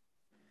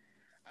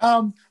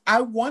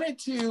 I wanted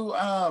to,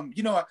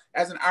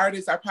 as an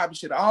artist, I probably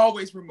should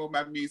always promote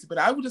my music, but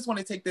I would just want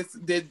to take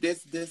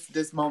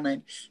this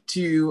moment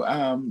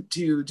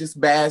to just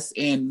bask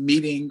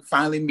in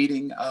finally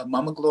meeting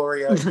Mama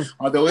Gloria,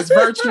 although it's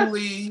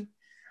virtually.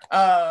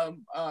 I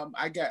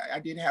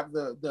did have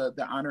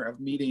the honor of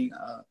meeting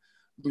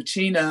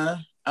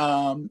Luchina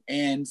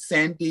and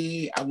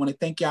Sandi. I want to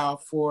thank y'all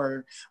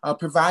for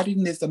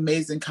providing this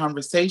amazing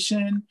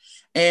conversation,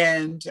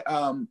 and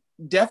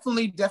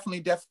definitely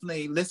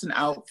listen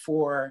out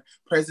for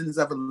Presence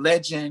of a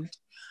Legend.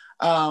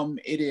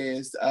 It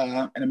is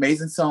an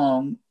amazing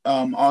song.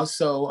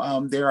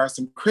 Also, there are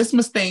some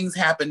Christmas things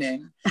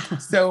happening.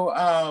 So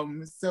I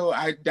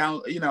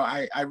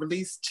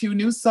released 2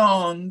 new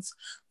songs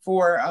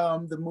for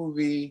the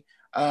movie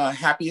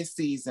Happiest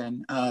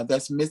Season.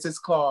 That's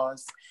Mrs.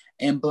 Claus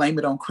and Blame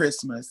It on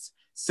Christmas.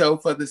 So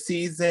for the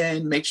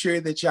season, make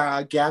sure that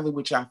y'all gather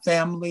with your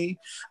family,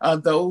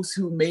 those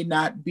who may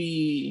not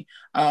be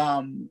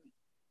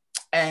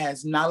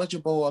as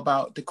knowledgeable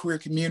about the queer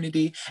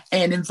community,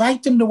 and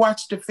invite them to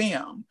watch the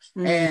film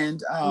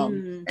and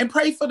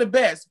pray for the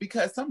best,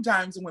 because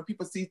sometimes when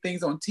people see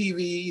things on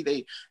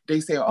TV, they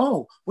say,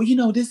 oh,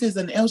 well, this is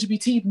an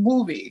LGBT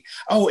movie.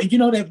 Oh, and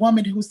that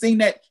woman who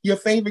sang your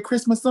favorite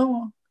Christmas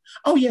song?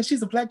 Oh yeah,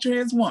 she's a Black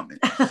trans woman.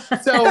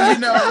 So,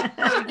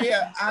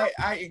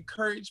 I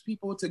encourage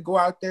people to go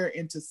out there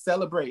and to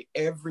celebrate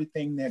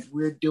everything that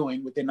we're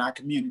doing within our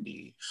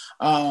community.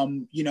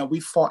 We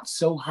fought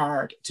so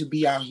hard to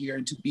be out here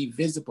and to be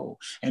visible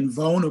and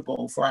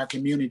vulnerable for our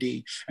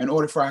community in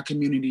order for our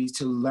communities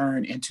to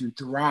learn and to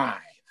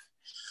thrive.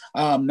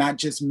 Not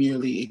just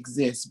merely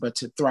exist, but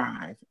to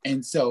thrive.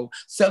 And so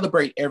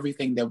celebrate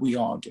everything that we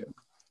all do.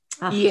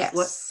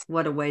 Yes.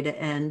 What a way to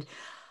end.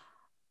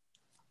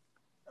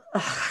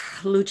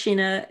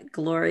 Luchina,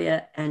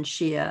 Gloria, and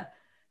Shea,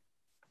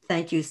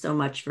 thank you so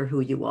much for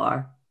who you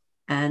are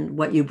and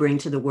what you bring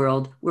to the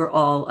world.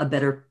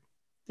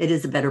 It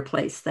is a better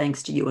place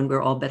thanks to you, and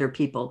we're all better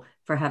people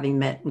for having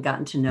met and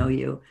gotten to know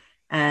you,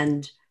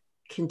 and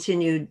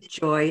continued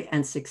joy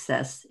and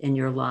success in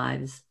your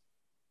lives.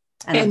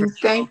 And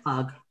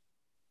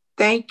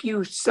thank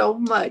you so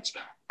much.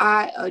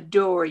 I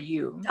adore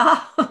you.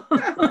 Oh.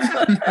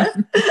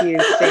 Thank you,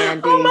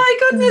 Sandi. Oh my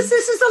goodness,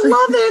 this is a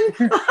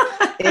loving.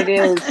 It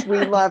is.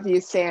 We love you,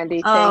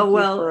 Sandi. Thank you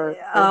for it's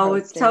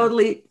hosting.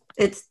 totally,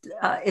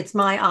 it's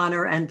my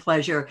honor and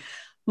pleasure.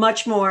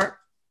 Much more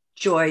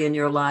joy in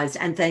your lives,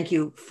 and thank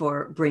you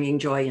for bringing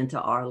joy into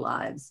our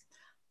lives.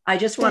 I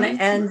just want to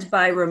end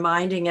by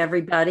reminding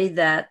everybody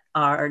that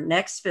our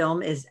next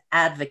film is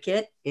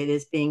Advocate. It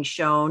is being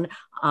shown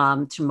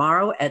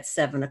tomorrow at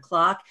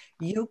 7:00.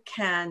 You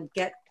can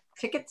get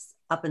tickets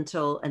up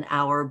until an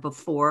hour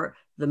before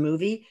the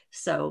movie.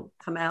 So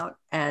come out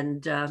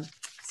and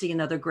see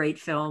another great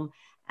film.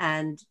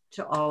 And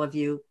to all of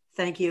you,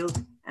 thank you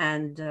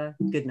and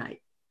good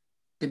night.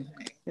 Good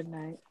night. Good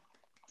night.